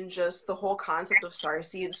lineage and just the whole concept of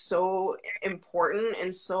starseeds so important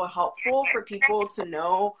and so helpful for people to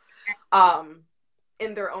know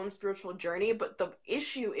in their own spiritual journey. But the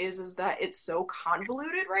issue is that it's so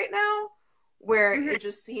convoluted right now, where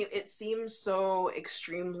it seems so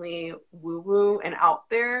extremely woo-woo and out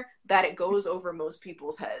there that it goes over most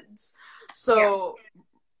people's heads. So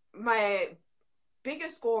my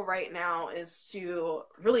biggest goal right now is to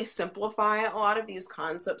really simplify a lot of these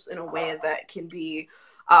concepts in a way that can be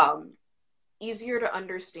easier to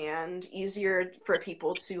understand, easier for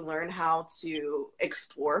people to learn how to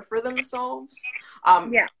explore for themselves.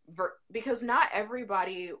 Because not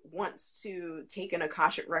everybody wants to take an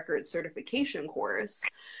Akashic Records certification course,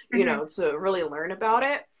 you know, to really learn about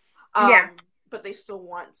it. But they still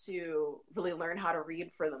want to really learn how to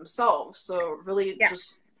read for themselves. So really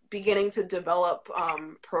just beginning to develop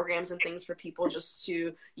programs and things for people just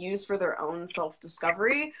to use for their own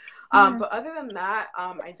self-discovery. But other than that,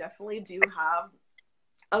 I definitely do have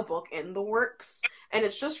a book in the works, and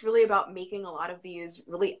it's just really about making a lot of these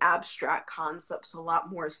really abstract concepts a lot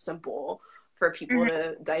more simple for people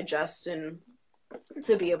to digest and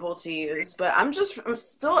to be able to use. But I'm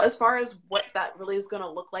still, as far as what that really is going to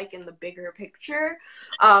look like in the bigger picture,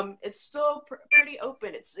 it's still pretty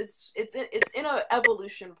open. It's in a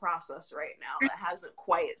evolution process right now that hasn't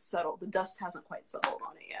quite settled. The dust hasn't quite settled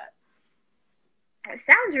on it yet. It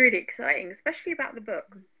sounds really exciting, especially about the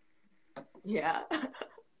book. Yeah.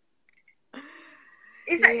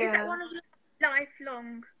 Is that one of the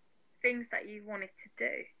lifelong things that you wanted to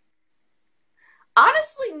do?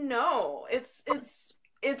 Honestly, no. It's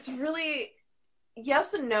really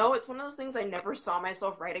yes and no. It's one of those things I never saw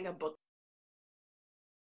myself writing a book.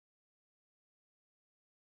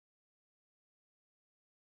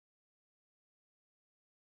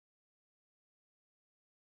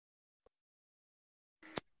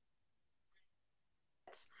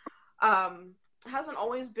 Um, hasn't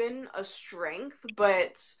always been a strength,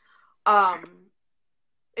 but um,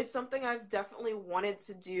 it's something I've definitely wanted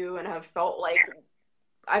to do and have felt like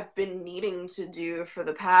I've been needing to do for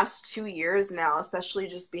the past 2 years now, especially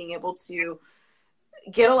just being able to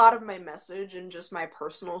get a lot of my message and just my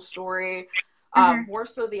personal story, more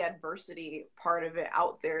so the adversity part of it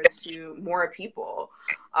out there to more people,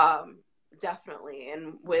 definitely.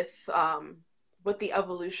 And with the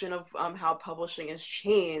evolution of how publishing has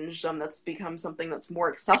changed, that's become something that's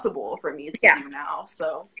more accessible for me to do now.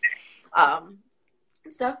 So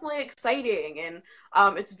it's definitely exciting, and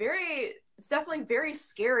it's definitely very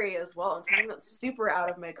scary as well. It's something that's super out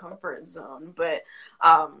of my comfort zone, but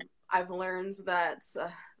I've learned that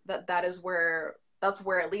that's where,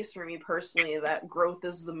 at least for me personally, that growth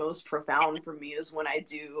is the most profound for me, is when I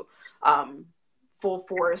do full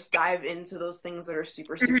force dive into those things that are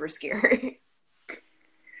super, super scary.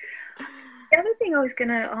 The other thing I was going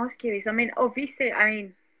to ask you is, obviously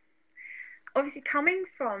coming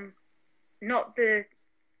from not the,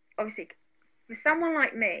 obviously for someone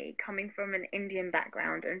like me coming from an Indian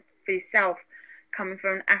background, and for yourself coming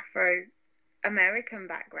from an Afro-American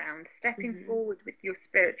background, stepping forward with your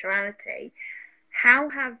spirituality, how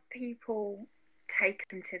have people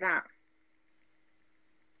taken to that?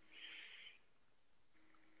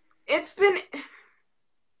 It's been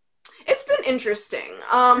interesting.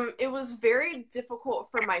 It was very difficult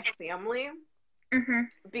for my family,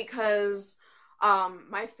 because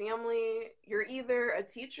my family, you're either a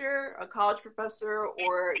teacher, a college professor,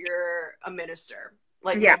 or you're a minister.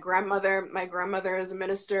 Like my grandmother is a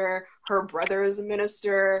minister, her brother is a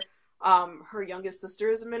minister, her youngest sister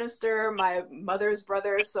is a minister, my mother's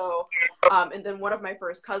brother, so and then one of my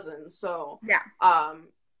first cousins. So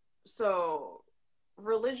so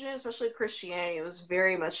religion, especially Christianity, was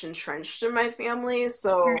very much entrenched in my family.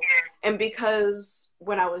 So, and because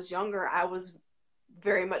when I was younger, I was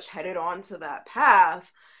very much headed on to that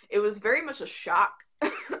path, it was very much a shock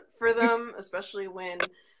for them, especially when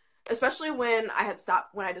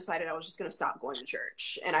I decided I was just going to stop going to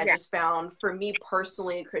church. And I just found, for me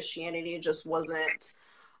personally, Christianity just wasn't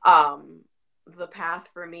the path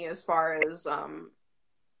for me, as far as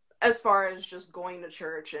just going to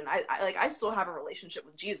church. And I still have a relationship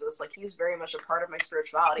with Jesus. Like, he's very much a part of my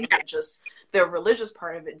spirituality, but just the religious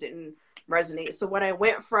part of it didn't resonate. So when I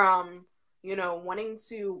went from, wanting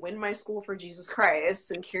to win my school for Jesus Christ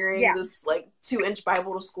and carrying this like 2-inch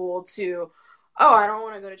Bible to school, to, oh, I don't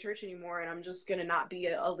want to go to church anymore, and I'm just going to not be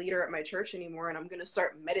a leader at my church anymore, and I'm going to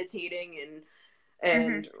start meditating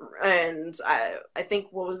and I think,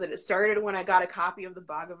 what was it? It started when I got a copy of the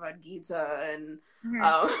Bhagavad Gita, and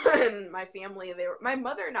and my family, my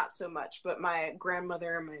mother not so much, but my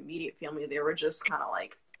grandmother and my immediate family, they were just kind of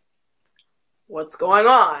like, what's going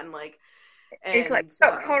on? Like, and, it's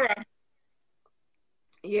like horror.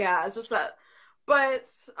 Yeah, it's just that. But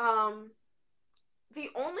the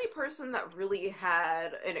only person that really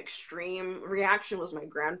had an extreme reaction was my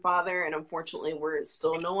grandfather, and unfortunately we're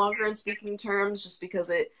still no longer in speaking terms, just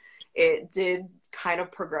because it did kind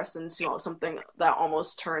of progress into something that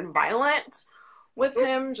almost turned violent with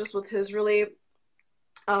him, just with his really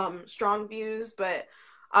strong views. But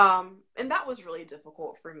and that was really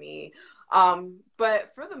difficult for me.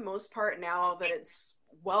 But for the most part, now that it's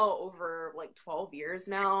well over like 12 years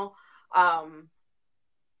now,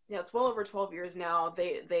 it's well over 12 years now,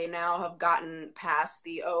 they now have gotten past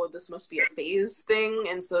the, oh, this must be a phase thing,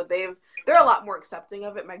 and so they're a lot more accepting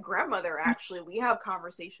of it. My grandmother, actually, we have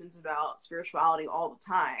conversations about spirituality all the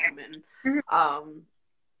time,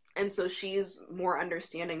 and so she's more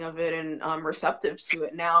understanding of it and receptive to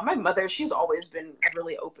it now. My mother, she's always been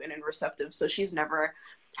really open and receptive, so she's never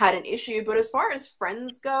had an issue. But as far as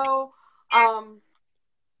friends go,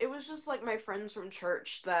 it was just like my friends from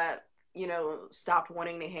church that, stopped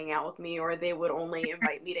wanting to hang out with me, or they would only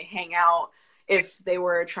invite me to hang out if they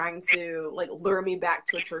were trying to like lure me back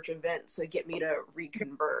to a church event to get me to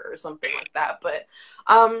reconvert or something like that. But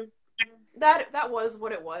that was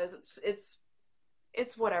what it was.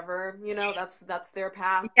 It's whatever, that's their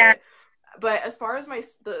path. But as far as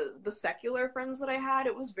the secular friends that I had,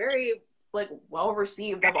 it was very like well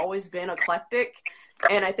received. I've always been eclectic,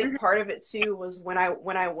 and I think part of it too was when I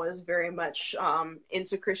was very much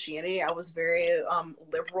into Christianity, I was very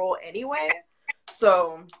liberal anyway,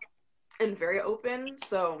 so, and very open.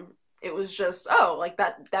 So It was just, like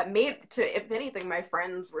that made, to, if anything, my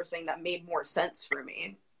friends were saying that made more sense for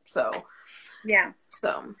me. So, yeah.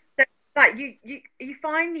 so. Like you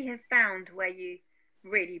finally have found where you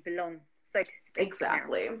really belong, so to speak.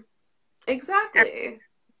 Exactly. Now. Exactly.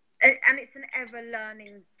 And it's an ever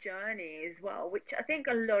learning journey as well, which I think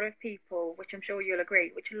a lot of people, which I'm sure you'll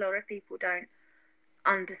agree, which a lot of people don't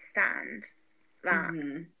understand that.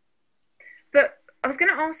 Mm-hmm. But I was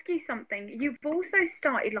going to ask you something. You've also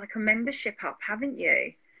started like a membership up, haven't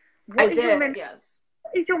you? I did, yes.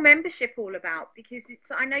 What is your membership all about? Because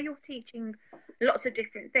I know you're teaching lots of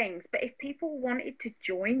different things, but if people wanted to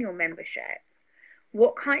join your membership,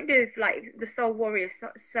 what kind of, like the Soul Warrior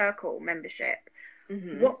Circle membership,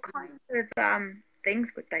 Mm-hmm. what kind of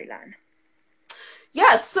things would they learn?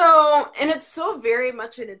 Yeah, so, and it's still very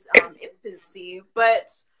much in its infancy, but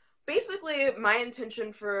basically my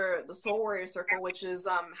intention for the Soul Warrior Circle, which is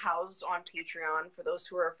housed on Patreon, for those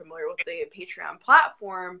who are familiar with the Patreon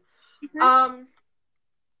platform, Mm-hmm.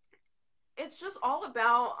 it's just all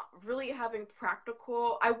about really having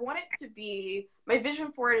practical, I want it to be, my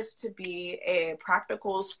vision for it is to be a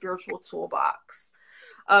practical spiritual toolbox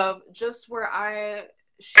of just where I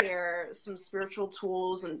share some spiritual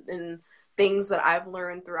tools and things that I've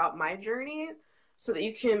learned throughout my journey, so that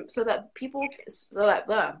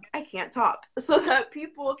I can't talk, so that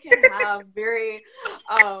people can have very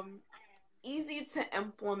easy to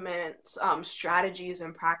implement strategies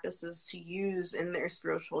and practices to use in their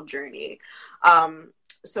spiritual journey.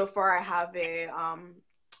 So far, I have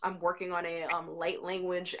I'm working on a light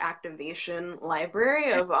language activation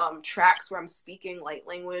library of tracks where I'm speaking light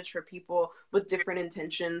language for people with different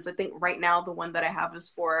intentions. I think right now the one that I have is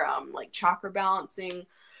for like chakra balancing.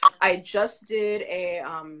 I just did a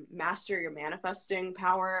Master Your Manifesting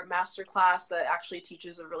Power masterclass that actually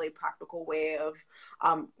teaches a really practical way of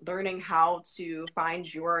learning how to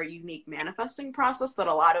find your unique manifesting process that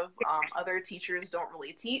a lot of other teachers don't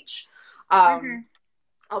really teach. Mm-hmm.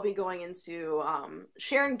 I'll be going into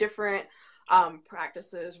sharing different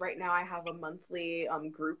practices. Right now I have a monthly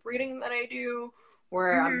group reading that I do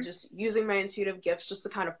where I'm just using my intuitive gifts just to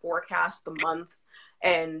kind of forecast the month.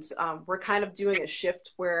 And we're kind of doing a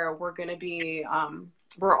shift where we're going to be,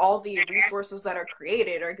 where all the resources that are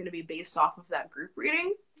created are going to be based off of that group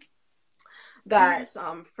reading that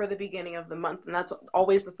for the beginning of the month. And that's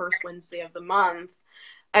always the first Wednesday of the month.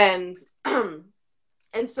 And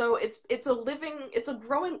and so it's a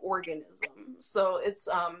growing organism. So it's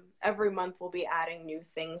every month we'll be adding new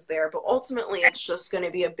things there, but ultimately it's just going to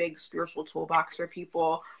be a big spiritual toolbox for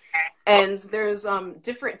people. And there's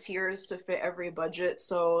different tiers to fit every budget.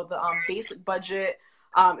 So the basic budget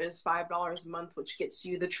is $5 a month, which gets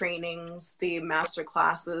you the trainings, the master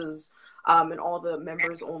classes, and all the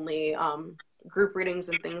members only group readings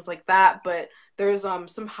and things like that. But there's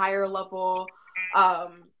some higher level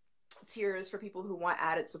tiers for people who want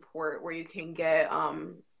added support, where you can get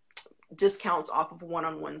discounts off of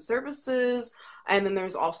one-on-one services. And then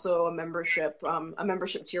there's also a membership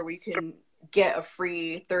tier where you can get a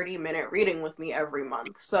free 30-minute reading with me every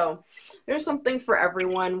month. So there's something for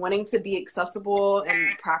everyone, wanting to be accessible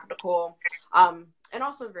and practical, and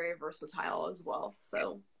also very versatile as well.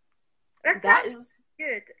 So that is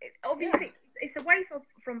good. Obviously, it's away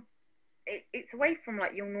it's away from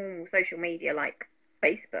like your normal social media like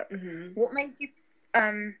Facebook. What made you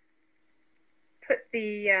put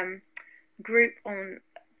the group on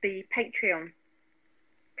the Patreon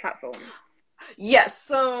platform? Yes,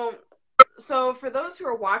 so for those who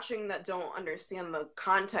are watching that don't understand the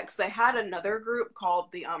context, I had another group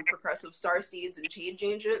called the Progressive Star Seeds and Change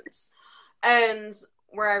Agents, and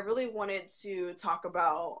where I really wanted to talk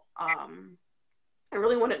about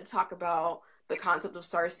the concept of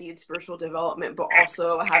star seed spiritual development, but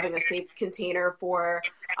also having a safe container for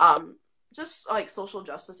just like social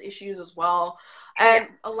justice issues as well. And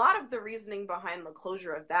a lot of the reasoning behind the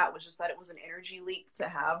closure of that was just that it was an energy leak to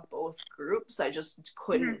have both groups. I just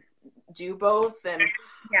couldn't do both. And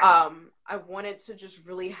I wanted to just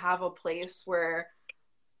really have a place where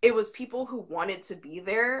it was people who wanted to be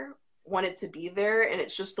there, and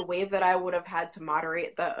it's just the way that I would have had to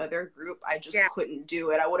moderate the other group, I just couldn't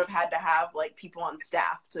do it. I would have had to have like people on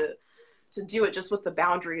staff to do it, just with the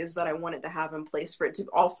boundaries that I wanted to have in place for it to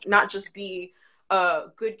also not just be a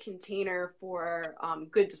good container for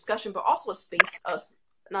good discussion, but also a space,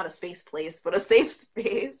 not a space place, but a safe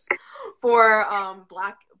space for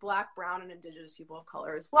black, brown, and indigenous people of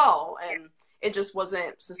color as well. And it just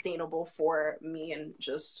wasn't sustainable for me, and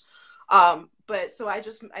just but so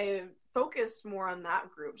I focused more on that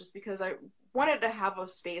group just because I wanted to have a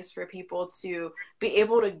space for people to be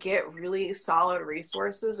able to get really solid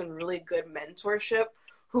resources and really good mentorship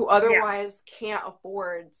who otherwise can't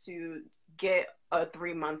afford to get a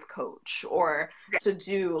 3-month coach or to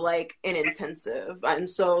do like an intensive. And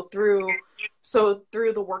so through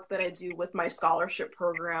the work that I do with my scholarship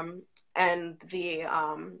program and the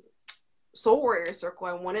Soul Warrior Circle,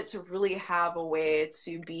 I wanted to really have a way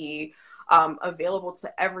to be available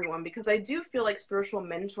to everyone, because I do feel like spiritual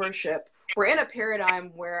mentorship, we're in a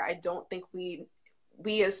paradigm where I don't think we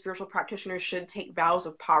as spiritual practitioners should take vows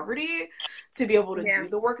of poverty to be able to do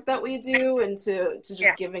the work that we do, and to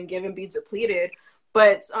just give and be depleted,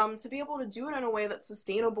 but to be able to do it in a way that's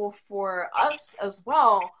sustainable for us as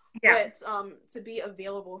well, but to be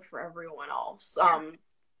available for everyone else,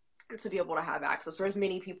 to be able to have access, or as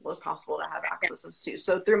many people as possible to have access to.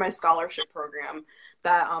 So through my scholarship program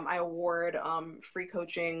that I award free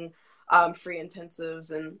coaching, free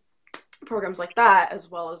intensives, and programs like that,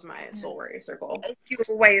 as well as my Soul Warrior Circle. It's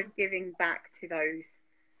your way of giving back to those.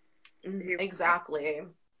 Exactly.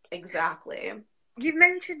 You've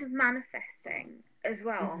mentioned manifesting as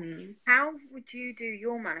well. How would you do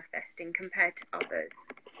your manifesting compared to others?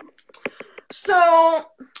 So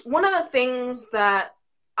one of the things that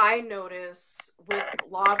I notice with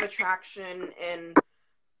law of attraction and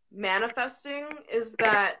manifesting is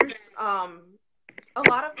that a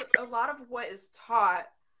lot of what is taught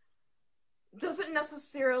doesn't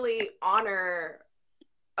necessarily honor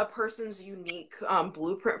a person's unique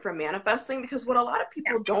blueprint for manifesting, because what a lot of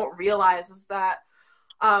people don't realize is that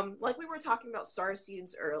like we were talking about star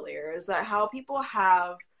seeds earlier, is that how people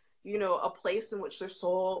have, you know, a place in which their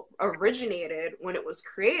soul originated when it was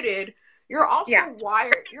created. You're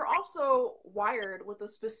also wired with a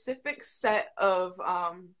specific set of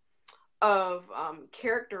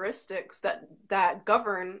characteristics that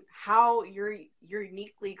govern how you're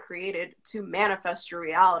uniquely created to manifest your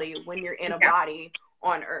reality when you're in a body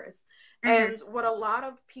on earth. And what a lot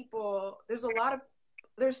of people,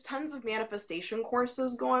 there's tons of manifestation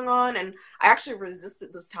courses going on, and I actually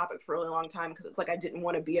resisted this topic for a really long time, because it's like I didn't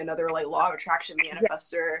want to be another like law of attraction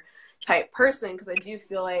manifester type person, because I do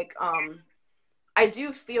feel like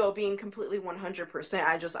being completely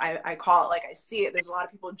 100%, I call it like I see it. There's a lot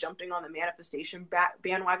of people jumping on the manifestation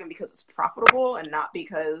bandwagon because it's profitable and not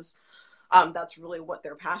because that's really what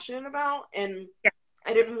they're passionate about. And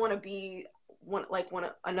I didn't want to be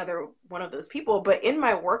another one of those people. But in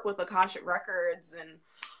my work with Akashic Records and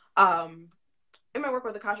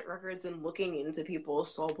looking into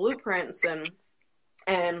people's soul blueprints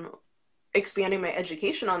and expanding my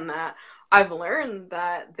education on that, I've learned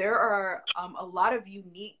that there are a lot of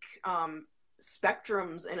unique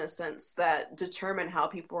spectrums, in a sense, that determine how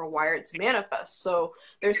people are wired to manifest. So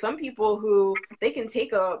there's some people who they can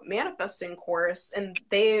take a manifesting course, and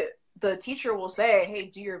the teacher will say, hey,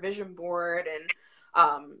 do your vision board and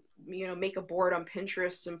make a board on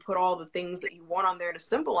Pinterest and put all the things that you want on there to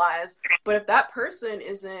symbolize. But if that person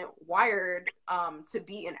isn't wired to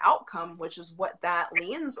be an outcome, which is what that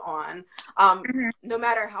leans on, no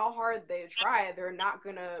matter how hard they try, they're not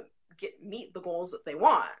gonna meet the goals that they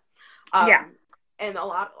want. And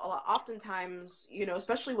oftentimes,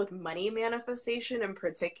 especially with money manifestation in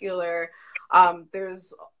particular,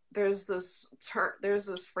 there's this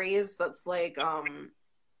phrase that's like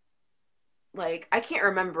I can't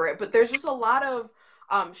remember it, but there's just a lot of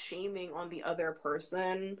shaming on the other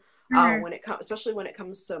person especially when it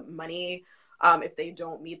comes to money. If they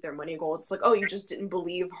don't meet their money goals, it's like, oh, you just didn't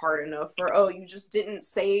believe hard enough, or oh, you just didn't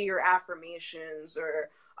say your affirmations, or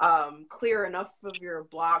clear enough of your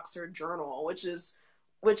blocks or journal,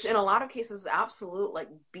 which in a lot of cases is absolute like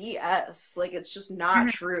BS. Like, it's just not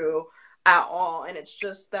true at all. And it's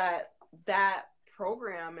just that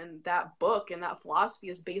program and that book and that philosophy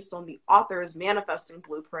is based on the author's manifesting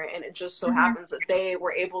blueprint, and it just so happens that they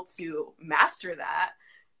were able to master that,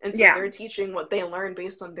 and so they're teaching what they learned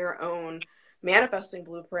based on their own manifesting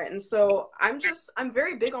blueprint. And so I'm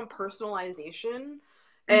very big on personalization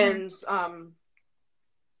and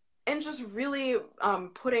just really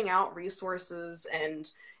putting out resources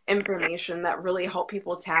and information that really help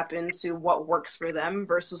people tap into what works for them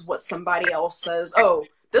versus what somebody else says, oh,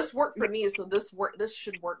 this worked for me, so this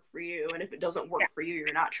should work for you. And if it doesn't work for you,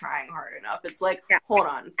 you're not trying hard enough. It's like, hold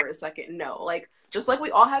on for a second. No, like, just like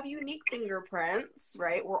we all have unique fingerprints,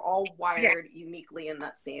 right? We're all wired uniquely in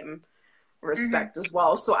that same respect as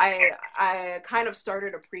well. So I kind of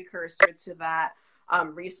started a precursor to that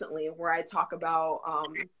recently, where I talk about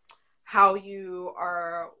how you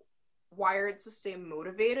are wired to stay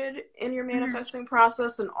motivated in your manifesting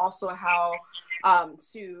process, and also how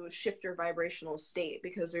to shift your vibrational state,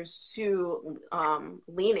 because there's two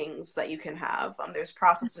leanings that you can have. There's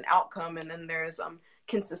process and outcome, and then there's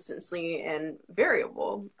consistency and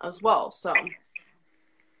variable as well. So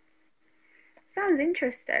Sounds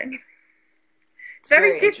interesting. It's Very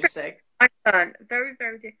very different. interesting. I've learned very,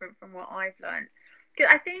 very different from what I've learned.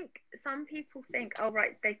 Because I think some people think, oh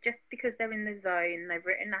right, they just because they're in the zone, they've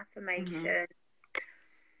written affirmation,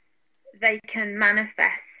 they can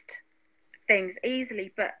manifest things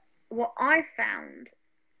easily. But what I've found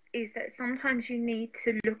is that sometimes you need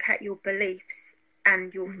to look at your beliefs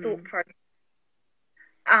and your thought process.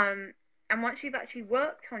 And once you've actually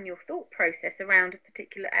worked on your thought process around a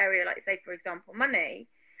particular area, like say for example money,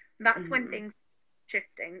 that's when things are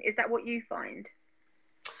shifting. Is that what you find?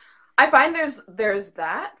 I find there's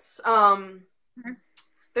that.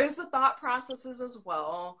 There's the thought processes as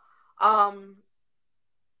well.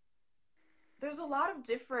 There's a lot of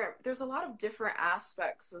different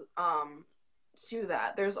aspects to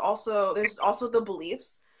that. There's also the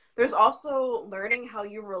beliefs. There's also learning how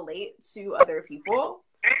you relate to other people.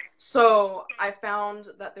 So I found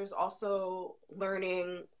that there's also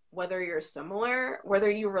learning whether you're similar, whether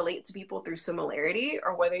you relate to people through similarity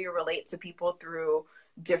or whether you relate to people through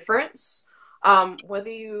difference,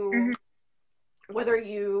 whether you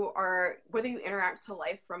interact to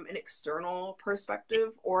life from an external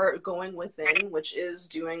perspective or going within, which is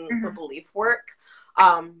doing the belief work.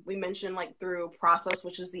 We mentioned like through process,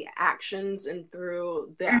 which is the actions, and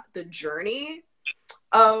through the journey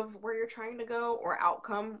of where you're trying to go, or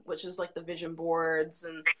outcome, which is like the vision boards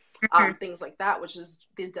and things like that, which is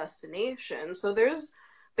the destination. So there's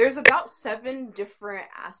about 7 different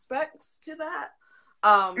aspects to that.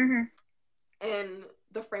 And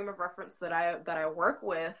the frame of reference that I work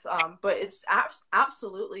with, but it's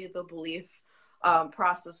absolutely the belief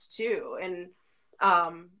process too, and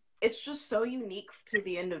it's just so unique to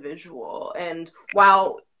the individual. And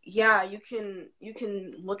while you can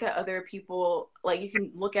look at other people, like you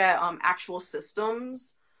can look at actual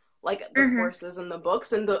systems, like the courses and the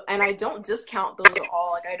books, and I don't discount those at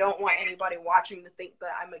all. Like I don't want anybody watching to think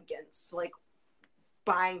that I'm against like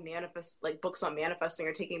buying books on manifesting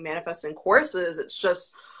or taking manifesting courses. It's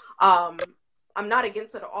just I'm not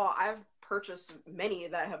against it at all. I've purchased many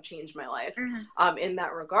that have changed my life in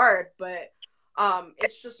that regard, but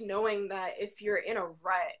it's just knowing that if you're in a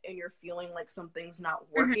rut and you're feeling like something's not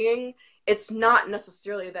working, it's not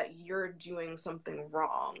necessarily that you're doing something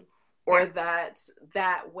wrong, or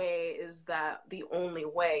that way is that the only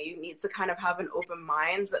way. You need to kind of have an open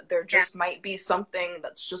mind that there just might be something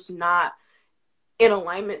that's just not in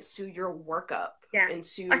alignment to your workup and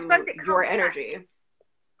to your energy.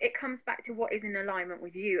 It comes back to what is in alignment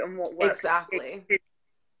with you and what works. Exactly.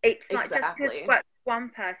 It's not just because it works for one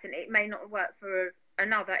person, it may not work for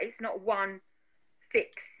another. It's not one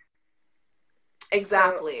fix.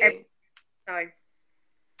 Exactly.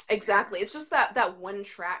 Exactly. It's just that one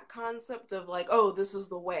track concept of like, oh, this is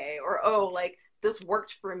the way, or oh, like this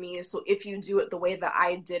worked for me, so if you do it the way that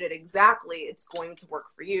I did it exactly, it's going to work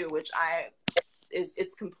for you, which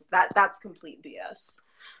that's complete BS.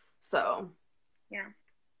 So yeah.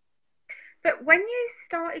 But when you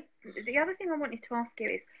started, the other thing I wanted to ask you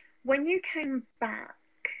is, when you came back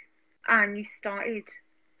and you started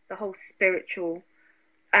the whole spiritual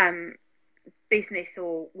business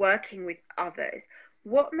or working with others,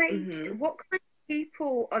 what kind of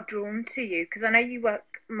people are drawn to you? Because I know you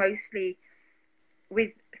work mostly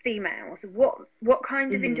with females. What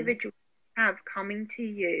kind of individuals have coming to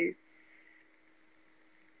you?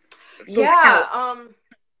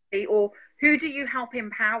 Or who do you help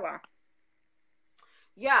empower?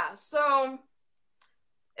 Yeah, so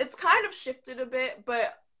it's kind of shifted a bit,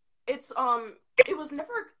 but it's it was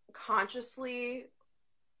never consciously,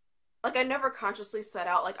 like I never consciously set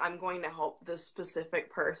out like I'm going to help this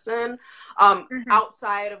specific person,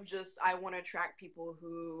 outside of just I want to attract people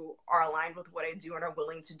who are aligned with what I do and are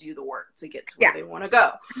willing to do the work to get to where they want to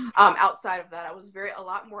go. Outside of that, I was a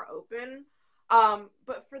lot more open.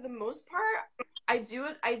 But for the most part, I do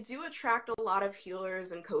attract a lot of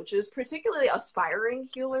healers and coaches, particularly aspiring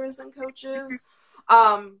healers and coaches.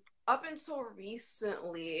 Up until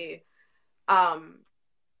recently,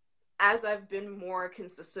 as I've been more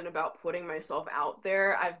consistent about putting myself out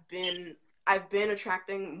there, I've been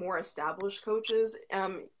attracting more established coaches,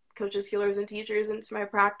 healers, and teachers into my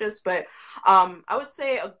practice. But I would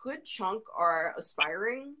say a good chunk are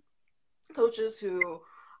aspiring coaches who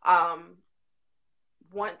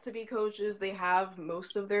want to be coaches. They have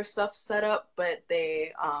most of their stuff set up, but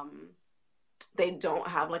they don't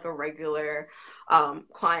have like a regular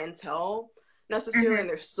clientele necessarily, and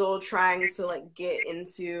they're still trying to like get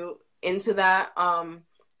into that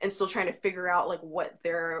and still trying to figure out like what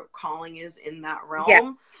their calling is in that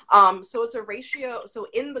realm. So it's a ratio. So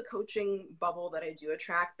in the coaching bubble that I do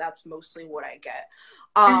attract, that's mostly what I get.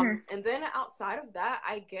 And then outside of that,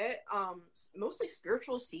 I get mostly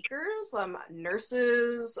spiritual seekers,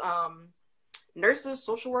 nurses,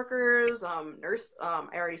 social workers, I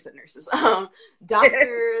already said nurses,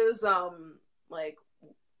 doctors, like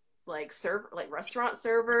restaurant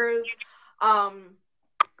servers,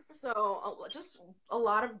 so just a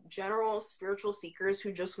lot of general spiritual seekers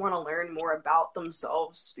who just want to learn more about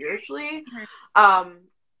themselves spiritually. And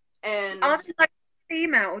are you like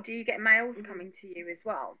female, or do you get males coming to you as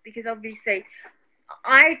well? Because obviously,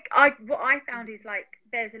 I what I found is like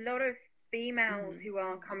there's a lot of females who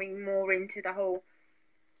are coming more into the whole.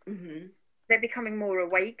 They're becoming more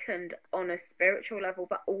awakened on a spiritual level,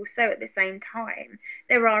 but also at the same time,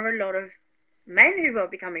 there are a lot of men who are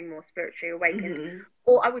becoming more spiritually awakened,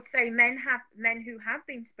 or I would say men who have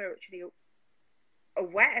been spiritually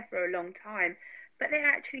aware for a long time, but they're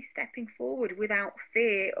actually stepping forward without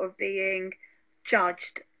fear of being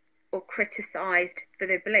judged or criticized for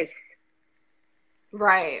their beliefs.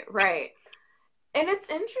 Right. And it's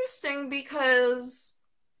interesting because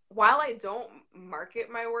while I don't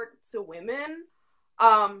market my work to women,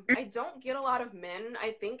 I don't get a lot of men.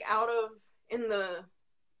 I think I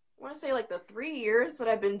want to say like the 3 years that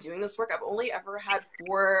I've been doing this work, I've only ever had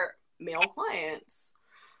 4 male clients.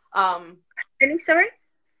 Any, sorry?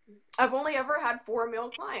 I've only ever had 4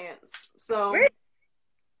 male clients. So, really?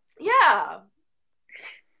 Yeah.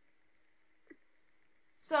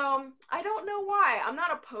 So, I don't know why. I'm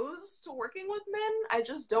not opposed to working with men. I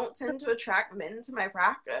just don't tend to attract men to my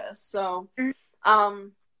practice. So,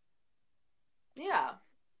 yeah.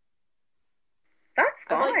 That's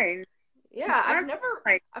fine. I've never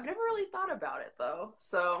really thought about it though.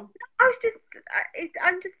 So I'm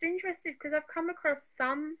just interested because I've come across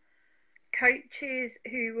some coaches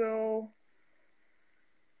who will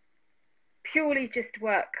purely just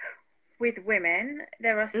work with women.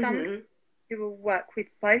 There are some who will work with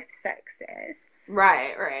both sexes.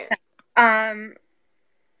 Right.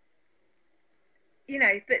 You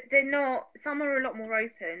know, but they're not. Some are a lot more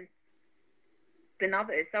open than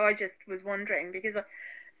others. So I just was wondering because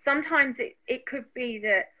sometimes it could be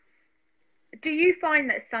that. Do you find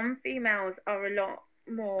that some females are a lot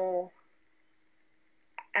more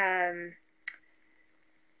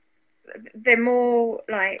they're more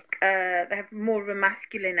like they have more of a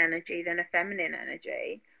masculine energy than a feminine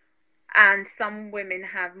energy, and some women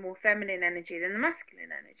have more feminine energy than the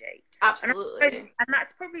masculine energy? Absolutely. And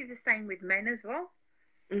that's probably the same with men as well.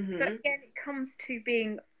 So again, it comes to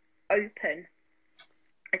being open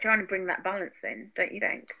and trying to bring that balance in, don't you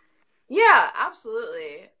think? Yeah,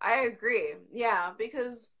 absolutely. I agree. Yeah,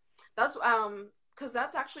 because that's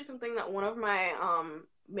actually something that one of my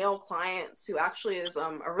male clients, who actually is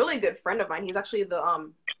a really good friend of mine. He's actually the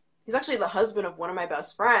husband of one of my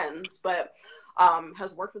best friends, but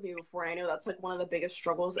has worked with me before, and I know that's like one of the biggest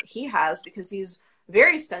struggles that he has because he's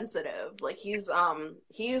very sensitive. Like he's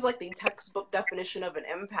like the textbook definition of an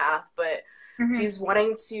empath, but he's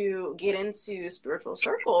wanting to get into spiritual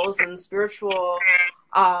circles and spiritual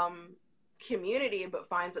community, but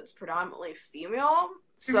finds it's predominantly female.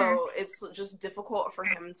 So it's just difficult for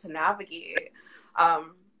him to navigate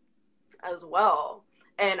as well.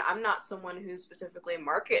 And I'm not someone who specifically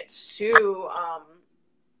markets to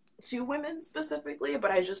women specifically,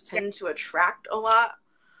 but I just tend to attract a lot.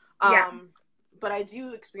 But I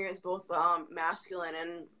do experience both masculine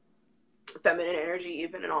and feminine energy,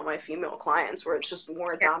 even in all my female clients, where it's just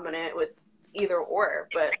more dominant with either or.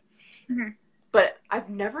 But I've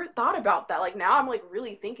never thought about that. Like now I'm like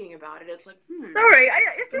really thinking about it. It's like, Sorry,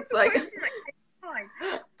 it's just like question.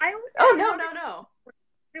 No.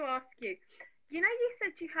 To ask you, you know, you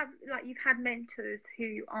said you've had mentors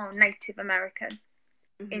who are Native American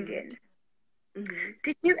Indians.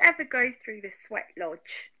 Did you ever go through the sweat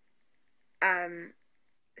lodge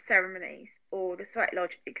ceremonies or the sweat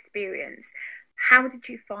lodge experience? How did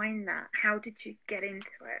you find that? How did you get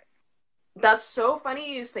into it? That's so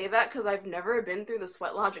funny you say that because I've never been through the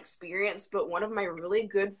sweat lodge experience, but one of my really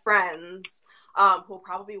good friends, who'll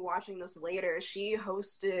probably be watching this later, she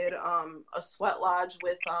hosted a sweat lodge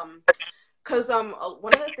with because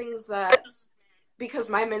one of the things that's because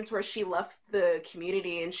my mentor, she left the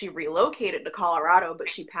community and she relocated to Colorado, but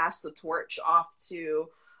she passed the torch off to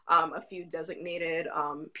a few designated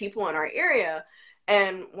people in our area.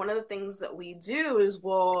 And one of the things that we do is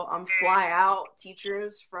we'll fly out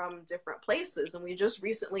teachers from different places. And we just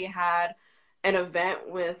recently had an event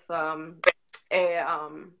with a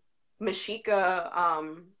Mexica.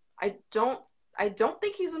 I don't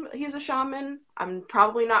think he's a shaman. I'm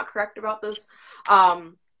probably not correct about this.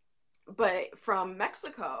 But from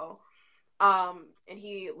Mexico. and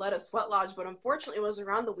he led a sweat lodge, but unfortunately it was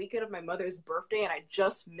around the weekend of my mother's birthday and I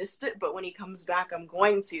just missed it. But when he comes back, I'm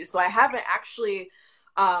going to. So I haven't actually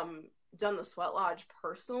done the sweat lodge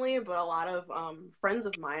personally, but a lot of friends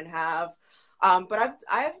of mine have. But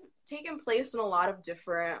I've taken place in a lot of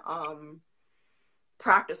different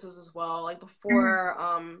practices as well. Like before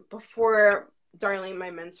Darlene, my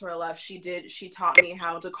mentor, left, she taught me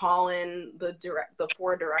how to call in the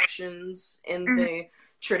 4 directions in the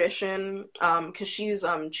tradition, because she's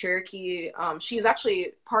Cherokee. She's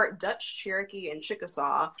actually part Dutch, Cherokee, and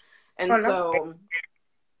Chickasaw, and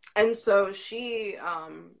so she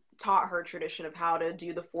taught her tradition of how to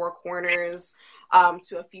do the 4 corners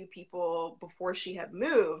to a few people before she had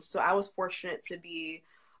moved. So I was fortunate to be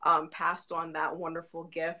passed on that wonderful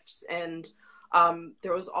gift. And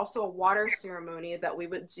there was also a water ceremony that we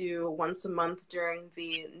would do once a month during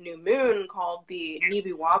the new moon called the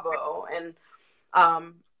Nibiwabo. And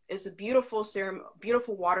it's a beautiful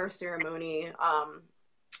water ceremony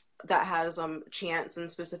that has chants and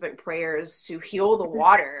specific prayers to heal the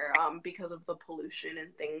water because of the pollution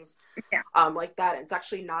and things like that. It's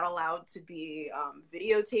actually not allowed to be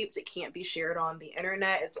videotaped. It can't be shared on the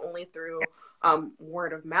internet. It's only through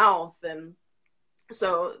word of mouth. And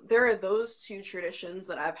so there are those 2 traditions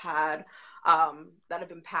that I've had that have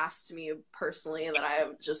been passed to me personally, that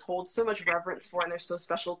I just hold so much reverence for, and they're so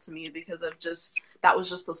special to me because that was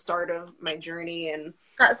just the start of my journey. And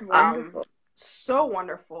that's wonderful. So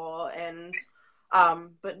wonderful. And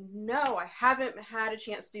but no, I haven't had a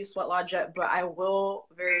chance to do sweat lodge yet, but I will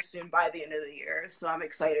very soon by the end of the year, so I'm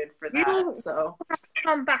excited for that. So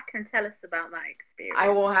come back and tell us about that experience. I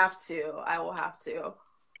will have to.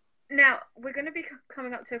 Now we're going to be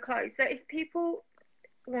coming up to a close, so if people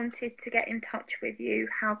wanted to get in touch with you,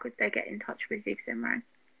 how could they get in touch with you, Simran?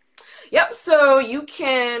 Yep, so you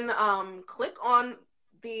can click on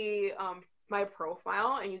the my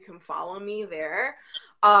profile and you can follow me there.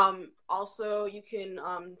 Also, you can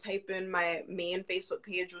type in my main Facebook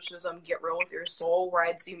page, which is Get Real With Your Soul, where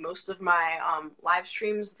I'd see most of my live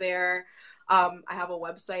streams there. I have a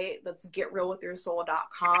website that's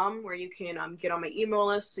getrealwithyoursoul.com, where you can get on my email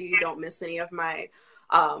list so you don't miss any of my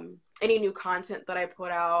any new content that I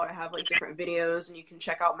put out. I have like different videos, and you can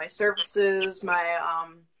check out my services,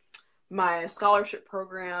 my scholarship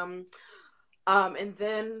program. And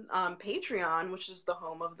then Patreon, which is the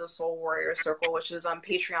home of the Soul Warrior Circle, which is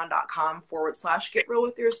patreon.com/Get Real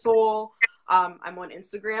With Your Soul. I'm on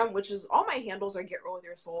Instagram, which is all my handles are Get Real With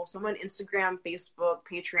Your Soul. So I'm on Instagram, Facebook,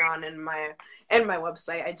 Patreon, and my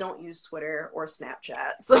website. I don't use Twitter or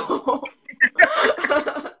Snapchat, so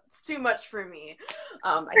it's too much for me.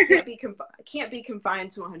 I can't be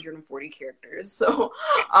confined to 140 characters. So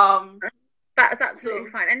that's absolutely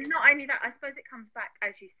fine. And not only that, I suppose it comes back,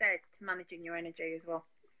 as you said, to managing your energy as well.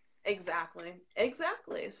 Exactly.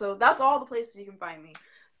 So that's all the places you can find me.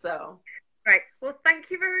 So great. Well,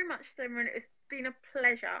 thank you very much, Simran. It's been a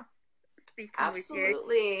pleasure speaking with you.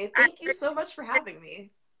 Absolutely. Thank you so much for having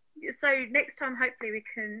me. So next time, hopefully, we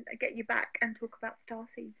can get you back and talk about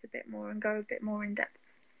starseeds a bit more and go a bit more in depth.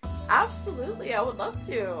 Absolutely. I would love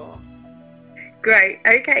to. Great.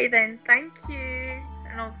 Okay, then. Thank you.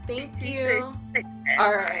 And I'll speak to you soon.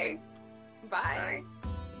 All right. Bye.